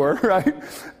 I'm sure, right?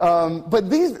 But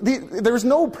there's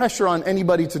no pressure on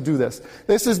anybody to do this.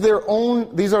 These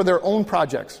are their own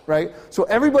projects, right? So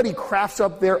everybody crafts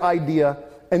up their idea,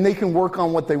 and they can work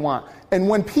on what they want. And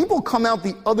when people come out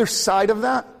the other side of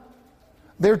that,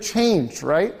 they're changed,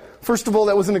 right? First of all,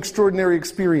 that was an extraordinary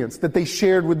experience that they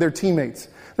shared with their teammates.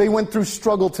 They went through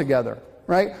struggle together,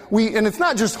 right? And it's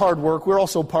not just hard work. We're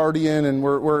also partying, and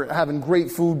we're having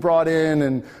great food brought in,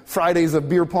 and Friday's a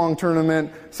beer pong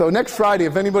tournament. So next Friday,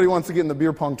 if anybody wants to get in the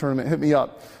beer pong tournament, hit me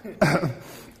up.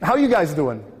 How you guys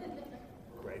doing?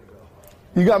 Great, bro.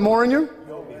 You got more in you?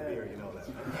 You owe me beer, you know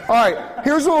that. All right,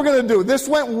 here's what we're going to do. This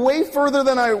went way further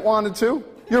than I wanted to.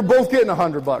 You're both getting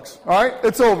 $100. All right?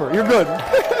 It's over. You're good.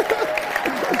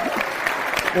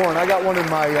 Warren, I got one in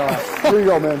my, here you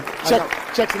go, man.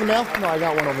 Checks in the mail? No, I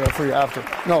got one over there for you after.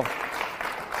 No.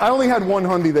 I only had one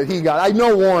hundy that he got. I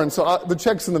know Warren, so the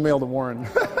check's in the mail to Warren.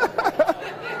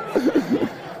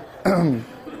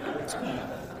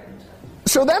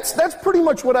 So that's pretty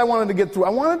much what I wanted to get through. I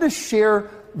wanted to share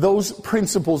those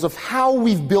principles of how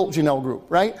we've built Jahnel Group,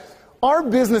 right? Our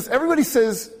business, everybody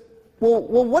says, well,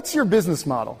 what's your business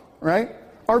model, right?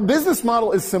 Our business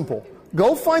model is simple.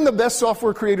 Go find the best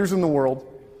software creators in the world,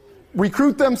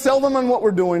 recruit them, sell them on what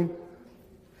we're doing,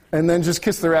 and then just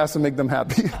kiss their ass and make them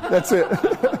happy. That's it. Can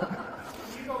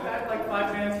you go back like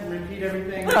 5 minutes and repeat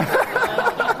everything?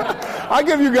 I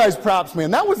give you guys props,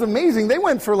 man. That was amazing. They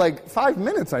went for like 5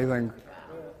 minutes, I think.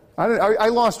 I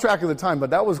lost track of the time, but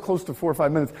that was close to 4 or 5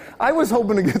 minutes. I was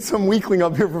hoping to get some weakling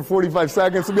up here for 45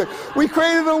 seconds. And be like, we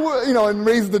created and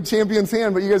raised the champion's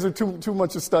hand, but you guys are too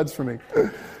much of studs for me. So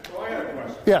I got a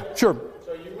question. Yeah, sure.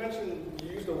 So you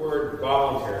used the word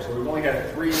volunteer. So we've only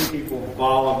had 3 people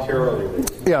voluntarily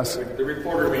leave. Yes. The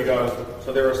reporter to me goes,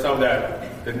 so there were some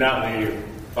that did not leave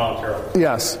voluntarily.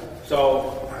 Yes.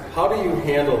 So how do you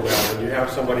handle that when you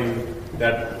have somebody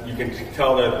that you can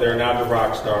tell that they're not a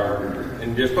rock star,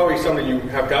 and there's probably somebody you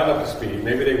have gotten up to speed,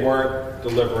 maybe they weren't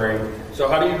delivering, so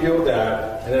how do you deal with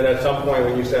that? And then at some point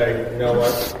when you say, you know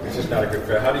what, it's just not a good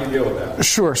fit, how do you deal with that?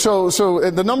 Sure. So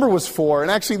the number was 4, and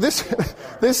actually this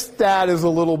stat is a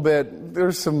little bit,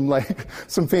 there's some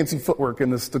fancy footwork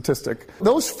in this statistic.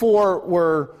 Those 4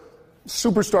 were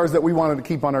superstars that we wanted to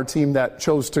keep on our team that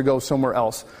chose to go somewhere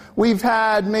else. We've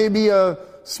had maybe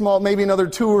another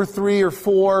 2 or 3 or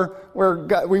 4 where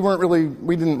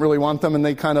we didn't really want them, and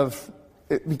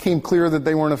it became clear that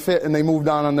they weren't a fit, and they moved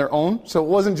on their own. So it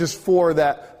wasn't just 4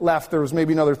 that left. There was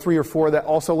maybe another 3 or 4 that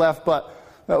also left, but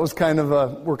that was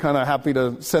we're kind of happy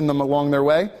to send them along their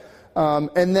way.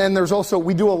 And then there's also,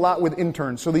 we do a lot with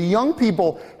interns. So the young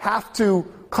people have to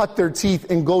cut their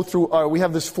teeth and go through, we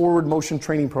have this forward motion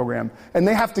training program, and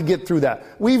they have to get through that.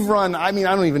 We've run, I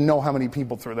don't even know how many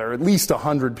people through there, at least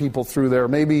 100 people through there,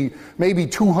 maybe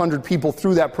 200 people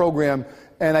through that program.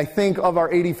 And I think of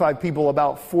our 85 people,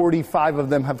 about 45 of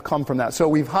them have come from that. So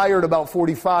we've hired about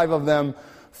 45 of them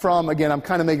from, again, I'm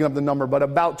kind of making up the number, but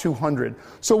about 200.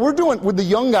 So we're doing, with the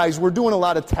young guys, we're doing a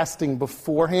lot of testing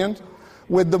beforehand.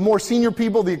 With the more senior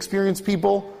people, the experienced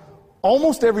people,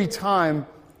 almost every time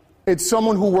it's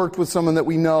someone who worked with someone that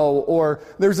we know, or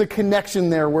there's a connection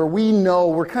there where we know,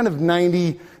 we're kind of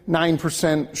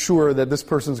 99% sure that this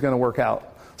person's going to work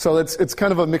out. So it's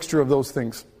kind of a mixture of those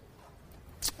things.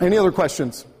 Any other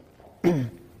questions?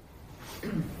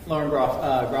 Lauren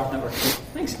Groff Network.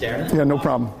 Thanks, Darrin. Yeah, no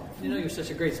problem. You know, you're such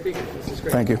a great speaker. This is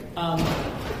great. Thank you.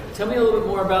 Tell me a little bit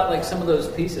more about like some of those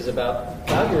pieces about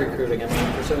how you're recruiting. I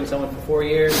mean, pursuing someone for 4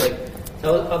 years, like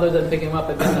other than picking them up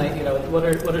at midnight, you know, what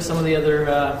are some of the other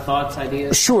thoughts,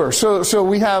 ideas? Sure. So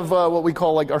we have what we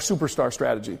call like our superstar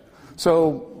strategy.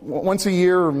 So once a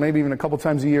year, or maybe even a couple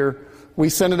times a year, we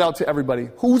send it out to everybody.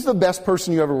 Who's the best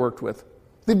person you ever worked with?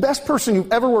 The best person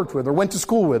you've ever worked with or went to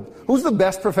school with. Who's the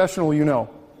best professional you know?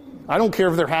 I don't care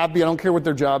if they're happy. I don't care what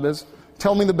their job is.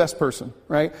 Tell me the best person,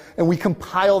 right? And we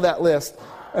compile that list,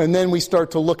 and then we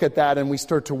start to look at that, and we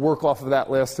start to work off of that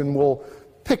list, and we'll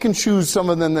pick and choose some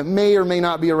of them that may or may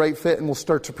not be a right fit, and we'll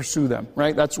start to pursue them,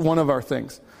 right? That's one of our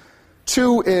things.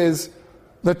 Two is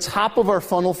the top of our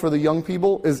funnel for the young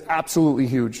people is absolutely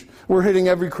huge. We're hitting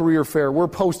every career fair. We're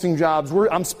posting jobs.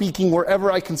 I'm speaking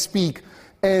wherever I can speak.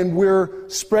 And we're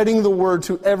spreading the word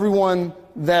to everyone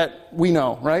that we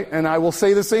know, right? And I will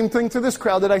say the same thing to this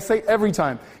crowd that I say every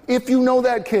time. If you know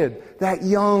that kid, that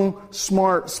young,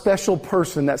 smart, special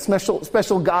person, that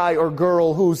special guy or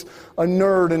girl who's a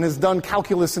nerd and has done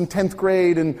calculus in 10th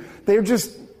grade and they're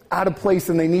just out of place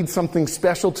and they need something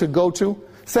special to go to,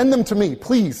 send them to me,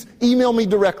 please. Email me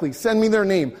directly. Send me their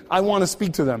name. I want to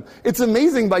speak to them. It's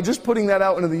amazing by just putting that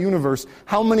out into the universe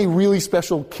how many really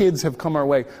special kids have come our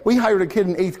way. We hired a kid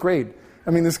in 8th grade. I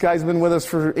mean, this guy's been with us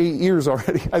for 8 years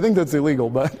already. I think that's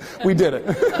illegal, but we did it.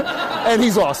 And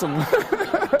he's awesome.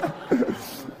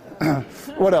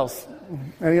 What else?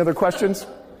 Any other questions?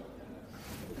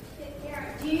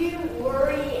 Do you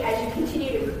worry as you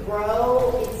continue to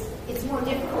grow, it's more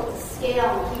difficult to scale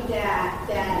and keep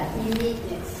that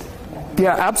uniqueness?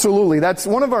 Yeah, absolutely. That's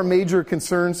one of our major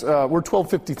concerns. We're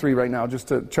 12:53 right now, just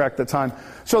to track the time.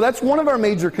 So that's one of our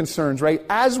major concerns, right?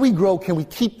 As we grow, can we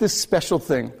keep this special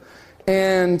thing?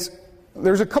 And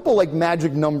there's a couple like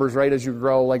magic numbers, right, as you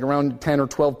grow, like around 10 or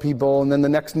 12 people, and then the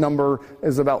next number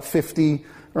is about 50,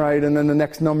 right, and then the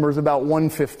next number is about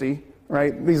 150,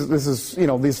 right?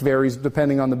 This varies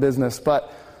depending on the business,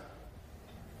 but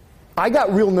I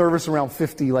got real nervous around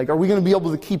 50. Like, are we going to be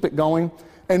able to keep it going?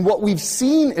 And what we've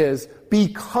seen is,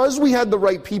 because we had the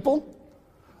right people,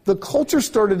 the culture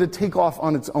started to take off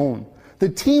on its own. The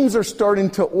teams are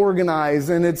starting to organize,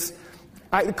 and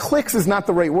clicks is not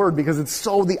the right word because it's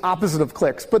so the opposite of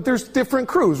clicks. But there's different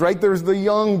crews, right? There's the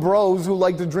young bros who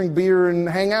like to drink beer and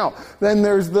hang out. Then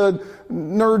there's the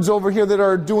nerds over here that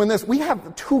are doing this. We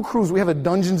have 2 crews. We have a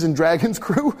Dungeons and Dragons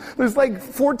crew. There's like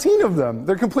 14 of them.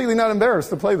 They're completely not embarrassed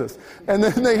to play this. And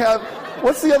then they have,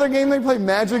 what's the other game they play?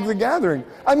 Magic the Gathering.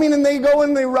 I mean, and they go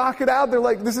and they rock it out. They're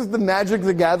like, this is the Magic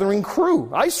the Gathering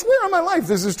crew. I swear on my life,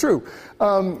 this is true.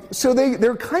 So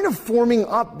they're kind of forming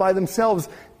up by themselves.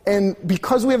 And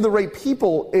because we have the right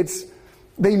people,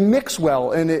 they mix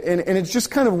well, and it's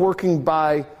just kind of working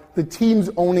by the teams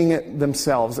owning it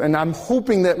themselves. And I'm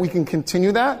hoping that we can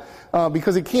continue that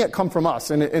because it can't come from us.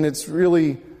 And it's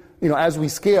really, as we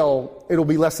scale, it'll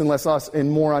be less and less us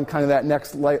and more on kind of that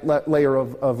next layer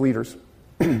of leaders.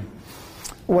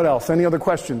 What else? Any other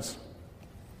questions?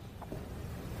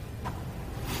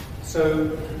 So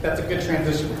that's a good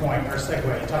transition point or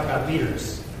segue. You talk about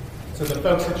leaders. So the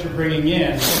folks that you're bringing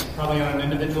in, probably on an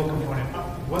individual component,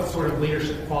 what sort of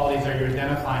leadership qualities are you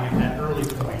identifying at that early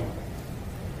point?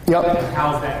 Yep. And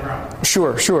how's that grown?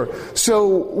 Sure. So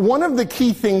one of the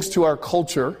key things to our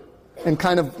culture, and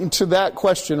kind of to that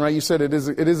question, right, you said it is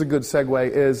a good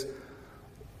segue, is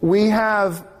we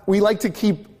like to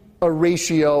keep a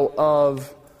ratio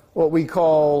of what we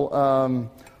call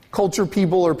culture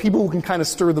people, or people who can kind of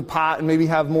stir the pot and maybe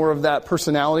have more of that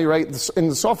personality, right? In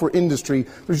the software industry,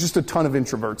 there's just a ton of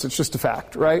introverts. It's just a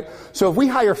fact, right? So if we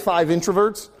hire 5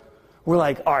 introverts, we're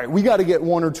like, all right, we got to get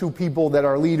 1 or 2 people that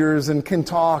are leaders and can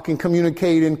talk and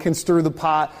communicate and can stir the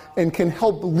pot and can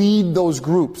help lead those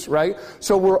groups, right?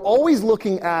 So we're always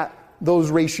looking at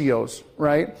those ratios,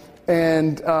 right?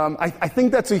 And I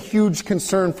think that's a huge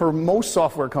concern for most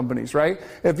software companies, right?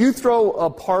 If you throw a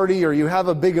party or you have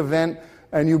a big event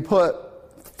and you put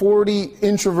 40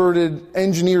 introverted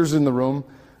engineers in the room,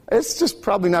 it's just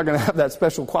probably not going to have that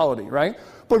special quality, right?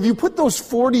 But if you put those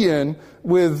 40 in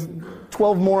with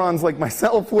 12 morons like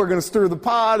myself who are going to stir the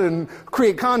pot and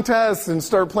create contests and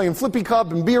start playing flippy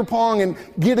cup and beer pong and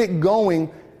get it going,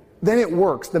 then it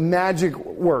works. The magic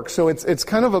works. So it's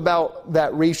kind of about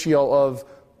that ratio of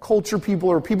culture people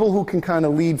or people who can kind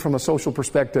of lead from a social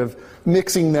perspective,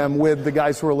 mixing them with the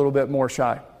guys who are a little bit more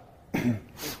shy.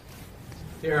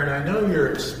 Darrin, I know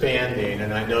you're expanding,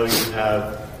 and I know you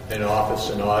have an office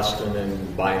in Austin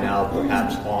and by now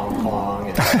perhaps Hong Kong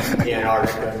and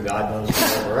Antarctica and God knows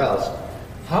wherever else.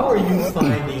 How are you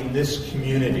finding this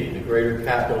community, the greater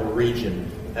capital region,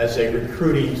 as a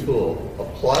recruiting tool? A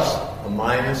plus, a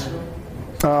minus?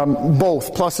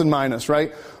 Both, plus and minus,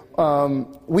 right?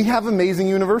 We have amazing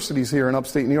universities here in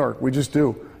upstate New York. We just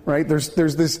do. Right? There's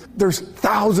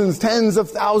thousands, tens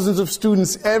of thousands of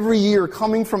students every year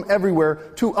coming from everywhere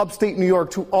to upstate New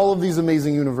York to all of these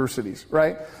amazing universities,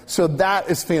 right? So that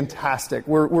is fantastic.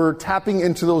 We're tapping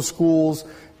into those schools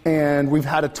and we've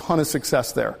had a ton of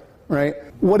success there, right?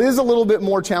 What is a little bit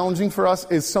more challenging for us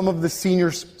is some of the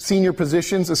senior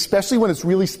positions, especially when it's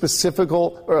really specific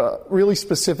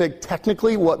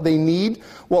technically what they need.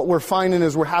 What we're finding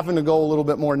is we're having to go a little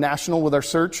bit more national with our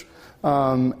search.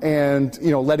 And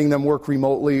letting them work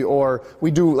remotely, or we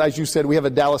do, as you said, we have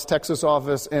a Dallas, Texas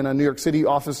office and a New York City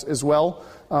office as well.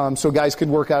 So guys could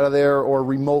work out of there or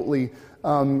remotely.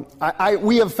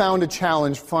 We have found a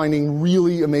challenge finding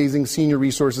really amazing senior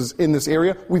resources in this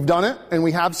area. We've done it, and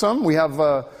we have some. We have,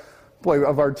 of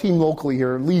our team locally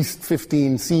here, at least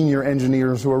 15 senior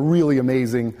engineers who are really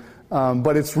amazing.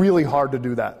 But it's really hard to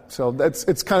do that. So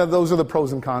it's kind of, those are the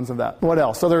pros and cons of that. What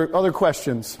else? Other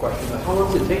questions? How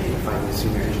long does it take you to find these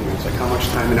senior engineers? Like how much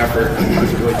time and effort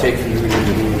does it really take for you in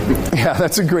engineering? Yeah,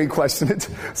 that's a great question. It's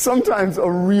sometimes a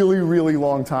really, really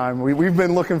long time. We've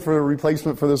been looking for a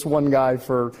replacement for this one guy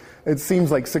for, it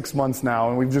seems like 6 months now,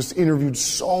 and we've just interviewed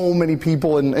so many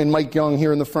people, and Mike Young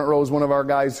here in the front row is one of our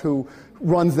guys who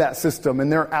runs that system,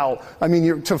 and they're out. I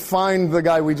mean, to find the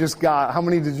guy we just got, how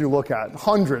many did you look at?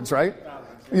 Hundreds, right?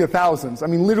 Yeah, thousands. I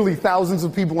mean, literally thousands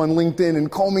of people on LinkedIn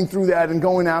and combing through that and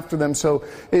going after them. So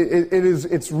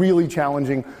it's really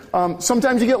challenging.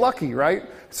 Sometimes you get lucky, right?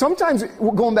 Sometimes,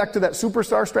 going back to that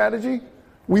superstar strategy,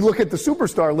 we look at the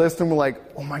superstar list and we're like,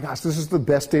 oh my gosh, this is the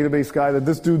best database guy that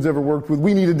this dude's ever worked with.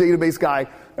 We need a database guy.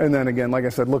 And then again, like I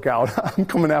said, look out. I'm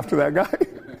coming after that guy.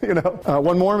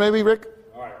 One more maybe, Rick?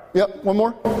 Yep, one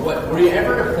more. Were you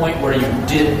ever at a point where you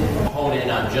did hone in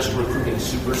on just recruiting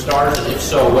superstars? And if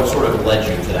so, what sort of led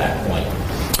you to that point?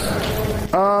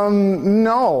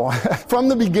 No. From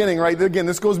the beginning, right? Again,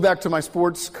 this goes back to my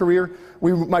sports career.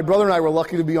 My brother and I were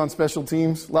lucky to be on special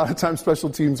teams. A lot of times special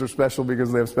teams are special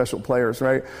because they have special players,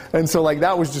 right? And so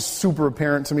that was just super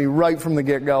apparent to me right from the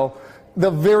get-go. The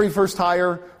very first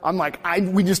hire, I'm like,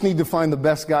 we just need to find the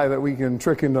best guy that we can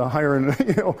trick into hiring,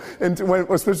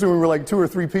 especially when we were like 2 or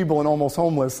 3 people and almost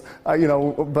homeless,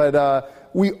 but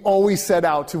we always set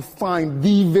out to find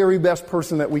the very best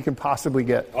person that we can possibly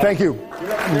get. Thank you.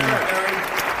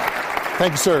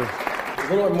 Thank you, sir.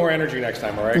 A little bit more energy next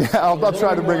time, all right? Yeah, I'll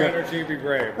try to bring it. Energy would be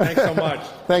great. Thanks so much.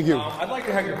 Thank you. I'd like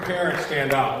to have your parents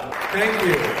stand up. Thank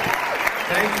you.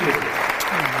 Thank you.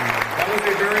 That was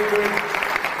a very good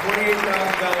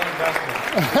 $28,000 investment.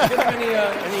 Did you get him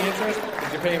any interest?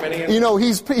 Did you pay him any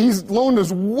interest? He's loaned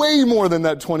us way more than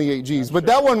that 28 Gs, but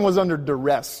that one was under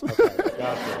duress. Okay,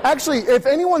 gotcha. Actually, if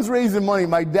anyone's raising money,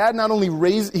 my dad not only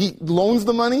he loans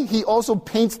the money, he also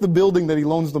paints the building that he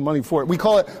loans the money for. We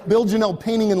call it Bill Jahnel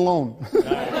Painting and Loan.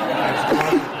 Nice.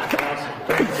 Awesome.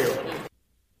 Thank you.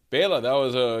 Bela, that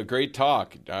was a great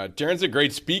talk. Darrin's a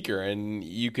great speaker, and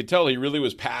you could tell he really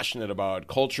was passionate about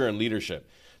culture and leadership.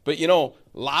 But,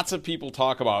 lots of people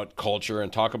talk about culture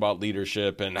and talk about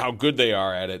leadership and how good they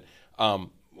are at it.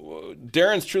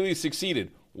 Darrin's truly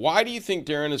succeeded. Why do you think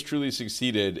Darrin has truly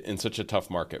succeeded in such a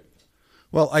tough market?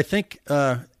 Well, I think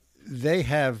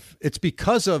it's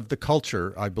because of the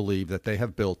culture, I believe, that they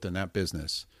have built in that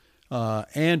business,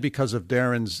 and because of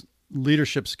Darrin's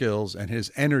leadership skills and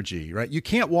his energy, right? You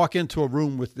can't walk into a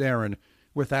room with Darrin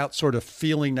without sort of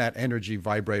feeling that energy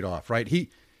vibrate off, right? He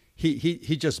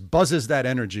just buzzes that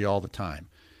energy all the time.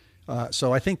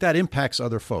 So I think that impacts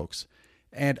other folks.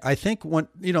 And I think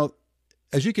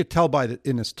as you could tell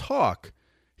in his talk,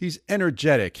 he's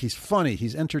energetic, he's funny,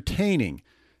 he's entertaining,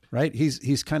 right?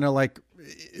 He's kind of like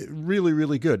really,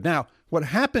 really good. Now, what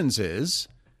happens is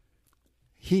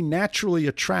he naturally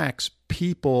attracts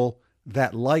people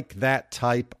that like that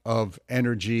type of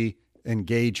energy,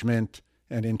 engagement,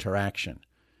 and interaction.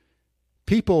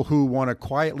 People who want to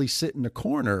quietly sit in the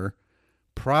corner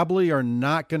probably are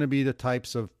not going to be the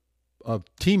types of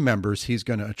team members he's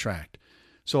going to attract.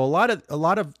 So a lot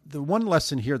of the one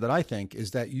lesson here that I think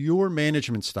is that your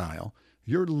management style,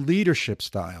 your leadership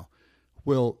style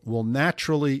will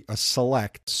naturally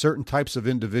select certain types of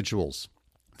individuals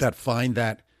that find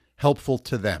that helpful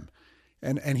to them.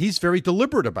 And he's very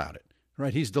deliberate about it,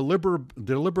 right? He's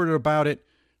deliberate about it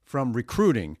from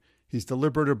recruiting. He's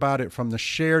deliberate about it from the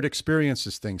shared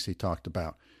experiences things he talked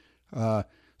about.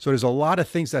 So there's a lot of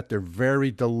things that they're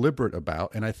very deliberate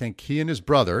about. And I think he and his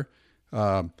brother,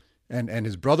 and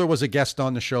his brother was a guest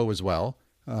on the show as well,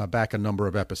 back a number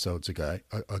of episodes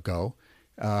ago.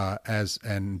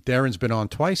 And Darrin's been on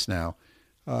twice now.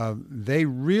 They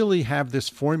really have this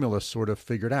formula sort of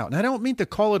figured out. And I don't mean to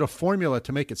call it a formula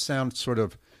to make it sound sort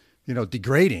of,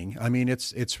 degrading. I mean,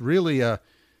 it's really a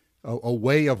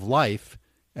way of life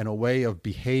and a way of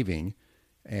behaving.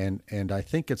 And I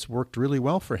think it's worked really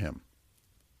well for him.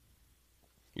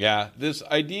 Yeah, this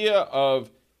idea of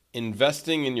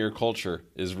investing in your culture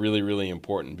is really, really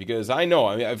important, because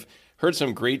I've heard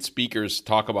some great speakers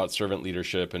talk about servant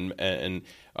leadership, and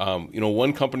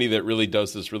one company that really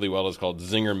does this really well is called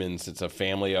Zingerman's. It's a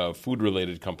family of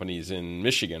food-related companies in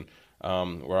Michigan,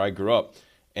 where I grew up,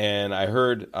 and I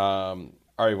heard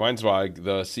Ari Weinswag,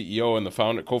 the CEO and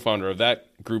the co-founder of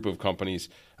that group of companies,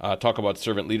 talk about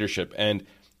servant leadership, and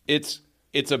it's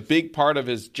a big part of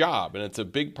his job, and it's a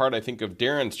big part, I think, of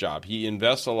Darrin's job. He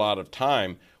invests a lot of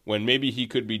time when maybe he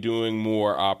could be doing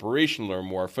more operational or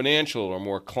more financial or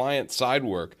more client side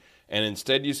work. And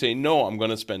instead you say, no, I'm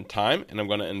going to spend time and I'm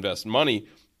going to invest money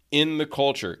in the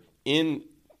culture, in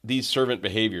these servant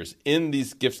behaviors, in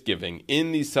these gift giving,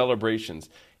 in these celebrations,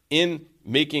 in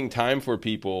making time for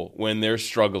people when they're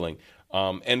struggling,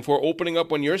 and for opening up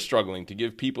when you're struggling to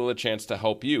give people a chance to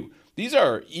help you. These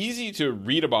are easy to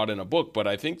read about in a book, but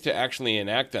I think to actually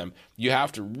enact them, you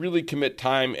have to really commit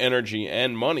time, energy,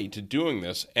 and money to doing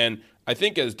this. And I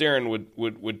think, as Darrin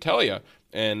would tell you,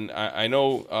 and I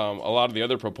know a lot of the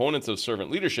other proponents of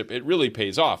servant leadership, it really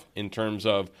pays off in terms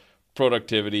of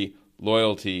productivity,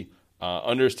 loyalty,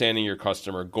 understanding your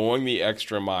customer, going the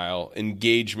extra mile,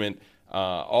 engagement,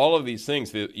 all of these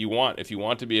things that you want. If you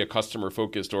want to be a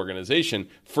customer-focused organization,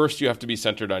 first you have to be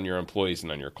centered on your employees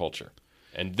and on your culture.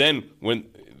 And then when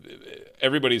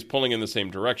everybody's pulling in the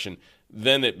same direction,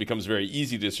 then it becomes very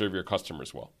easy to serve your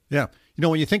customers well. Yeah.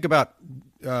 When you think about,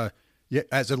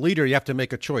 as a leader, you have to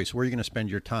make a choice. Where are you going to spend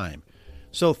your time?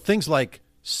 So things like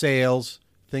sales,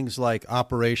 things like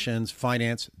operations,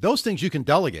 finance, those things you can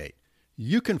delegate.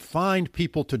 You can find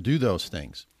people to do those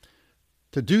things.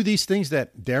 To do these things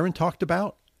that Darrin talked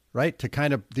about, right? To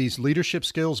kind of these leadership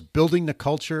skills, building the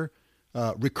culture,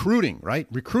 recruiting, right?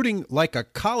 Recruiting like a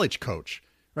college coach,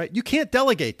 right? You can't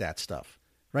delegate that stuff,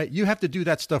 right? You have to do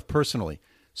that stuff personally.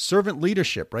 Servant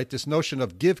leadership, right? This notion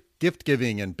of gift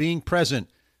giving and being present,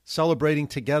 celebrating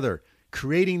together,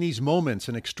 creating these moments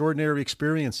and extraordinary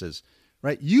experiences,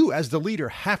 right? You as the leader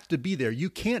have to be there. You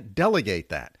can't delegate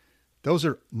that. Those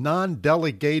are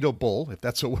non-delegatable, if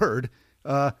that's a word,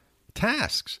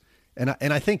 tasks. And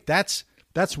I think that's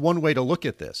one way to look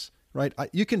at this. Right?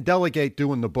 You can delegate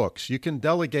doing the books. You can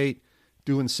delegate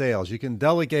doing sales. You can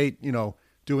delegate,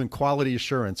 doing quality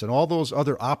assurance and all those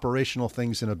other operational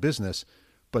things in a business.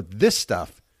 But this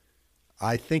stuff,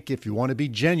 I think if you want to be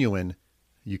genuine,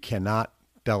 you cannot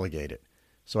delegate it.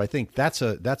 So I think that's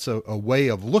a way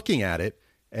of looking at it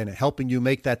and helping you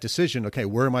make that decision. Okay,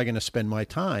 where am I going to spend my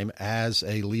time as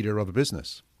a leader of a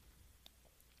business?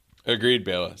 Agreed,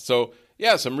 Bela. So,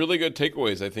 yeah, some really good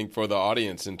takeaways, I think, for the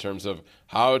audience in terms of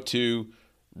how to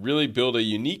really build a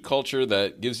unique culture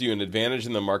that gives you an advantage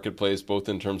in the marketplace, both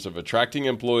in terms of attracting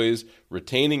employees,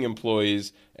 retaining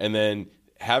employees, and then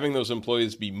having those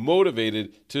employees be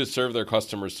motivated to serve their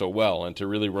customers so well and to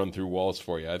really run through walls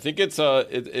for you. I think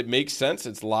it makes sense.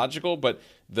 It's logical, but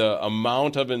the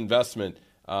amount of investment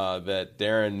that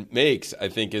Darrin makes, I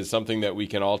think, is something that we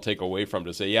can all take away from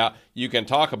to say, yeah, you can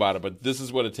talk about it, but this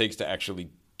is what it takes to actually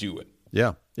do it.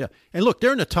 Yeah, yeah. And look,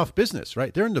 they're in a tough business,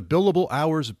 right? They're in the billable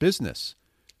hours business,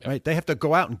 right? They have to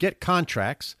go out and get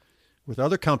contracts with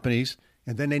other companies,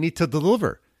 and then they need to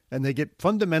deliver. And they get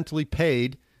fundamentally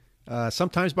paid,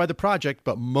 sometimes by the project,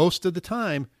 but most of the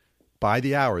time by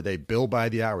the hour. They bill by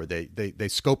the hour. They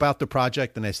scope out the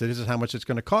project, and they say, this is how much it's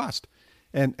going to cost.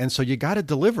 And so you got to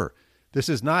deliver. This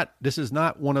is not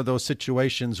one of those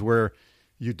situations where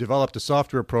you developed a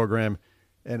software program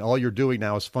and all you're doing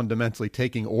now is fundamentally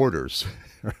taking orders,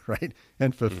 right?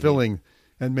 And fulfilling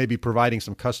and maybe providing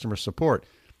some customer support.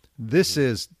 This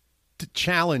is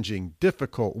challenging,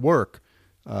 difficult work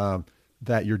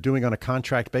that you're doing on a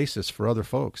contract basis for other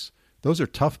folks. Those are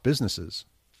tough businesses.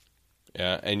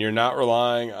 Yeah, and you're not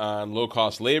relying on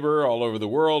low-cost labor all over the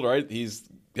world, right? He's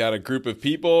got a group of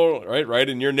people, right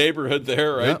in your neighborhood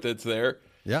there, right? Yep. That's there.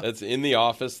 Yeah, that's in the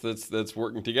office. That's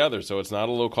working together. So it's not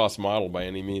a low-cost model by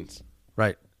any means.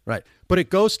 Right. But it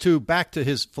goes back to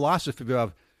his philosophy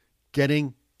of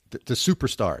getting the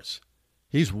superstars.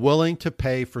 He's willing to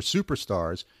pay for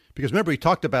superstars because remember he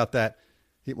talked about that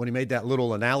when he made that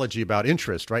little analogy about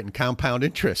interest, right, and compound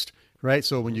interest, right?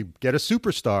 So when you get a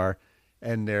superstar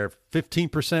and they're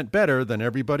 15% better than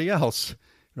everybody else,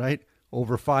 right,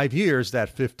 over 5 years,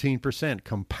 that 15%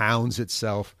 compounds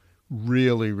itself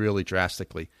really, really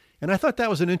drastically. And I thought that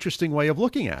was an interesting way of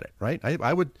looking at it, right?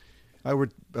 I would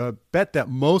bet that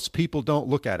most people don't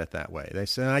look at it that way. They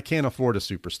say, I can't afford a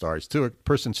superstar. A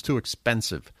person's too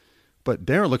expensive. But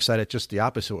Darrin looks at it just the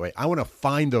opposite way. I want to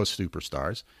find those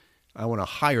superstars. I want to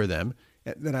hire them.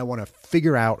 And then I want to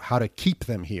figure out how to keep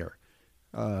them here.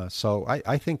 So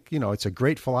I think, it's a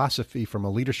great philosophy from a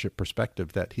leadership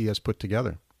perspective that he has put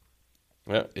together.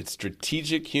 Yeah, it's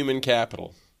strategic human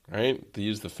capital, right? To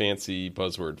use the fancy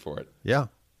buzzword for it. Yeah.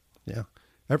 A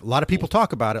lot of people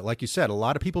talk about it. Like you said, a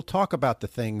lot of people talk about the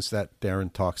things that Darrin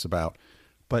talks about,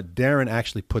 but Darrin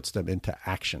actually puts them into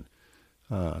action.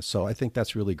 So I think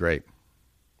that's really great.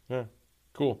 Yeah,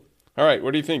 cool. All right,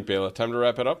 what do you think, Bela? Time to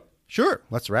wrap it up? Sure,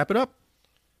 let's wrap it up.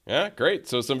 Yeah, great.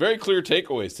 So some very clear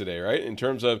takeaways today, right? In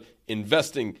terms of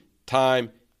investing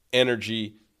time,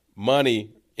 energy,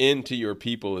 money into your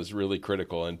people is really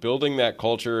critical. And building that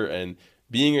culture and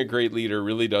being a great leader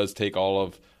really does take all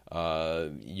of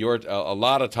a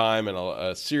lot of time and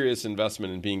a serious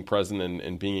investment in being present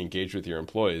and being engaged with your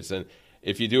employees. And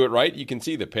if you do it right, you can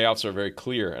see the payoffs are very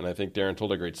clear. And I think Darrin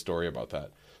told a great story about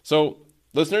that. So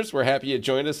listeners, we're happy you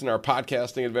joined us in our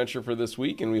podcasting adventure for this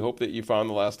week, and we hope that you found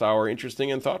the last hour interesting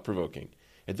and thought-provoking.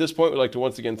 At this point, we'd like to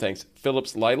once again thank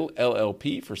Phillips Lytle,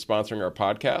 LLP, for sponsoring our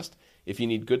podcast. If you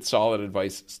need good, solid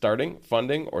advice starting,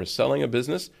 funding, or selling a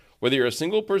business, whether you're a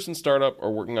single-person startup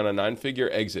or working on a 9-figure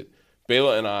exit,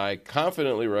 Bela and I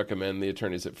confidently recommend the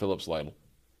attorneys at Phillips Lytle.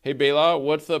 Hey, Bela,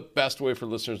 what's the best way for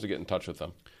listeners to get in touch with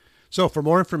them? So for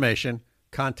more information,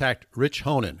 contact Rich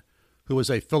Honan, who is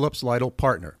a Phillips Lytle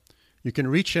partner. You can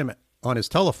reach him on his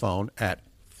telephone at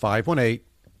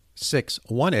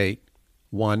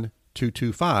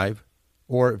 518-618-1225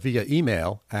 or via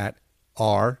email at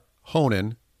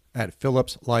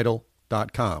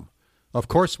rhonan@phillipslytle.com. Of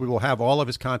course, we will have all of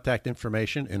his contact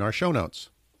information in our show notes.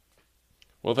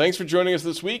 Well, thanks for joining us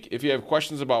this week. If you have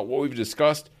questions about what we've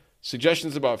discussed,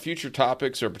 suggestions about future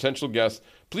topics or potential guests,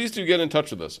 please do get in touch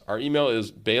with us. Our email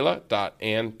is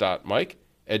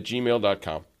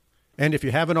bela.and.mike@gmail.com. And if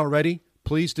you haven't already,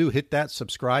 please do hit that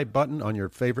subscribe button on your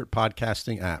favorite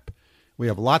podcasting app. We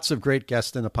have lots of great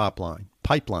guests in the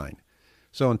pipeline.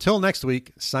 So until next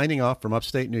week, signing off from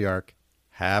upstate New York,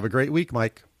 have a great week,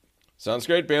 Mike. Sounds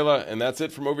great, Bela. And that's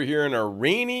it from over here in our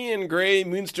rainy and gray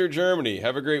Münster, Germany.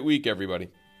 Have a great week, everybody.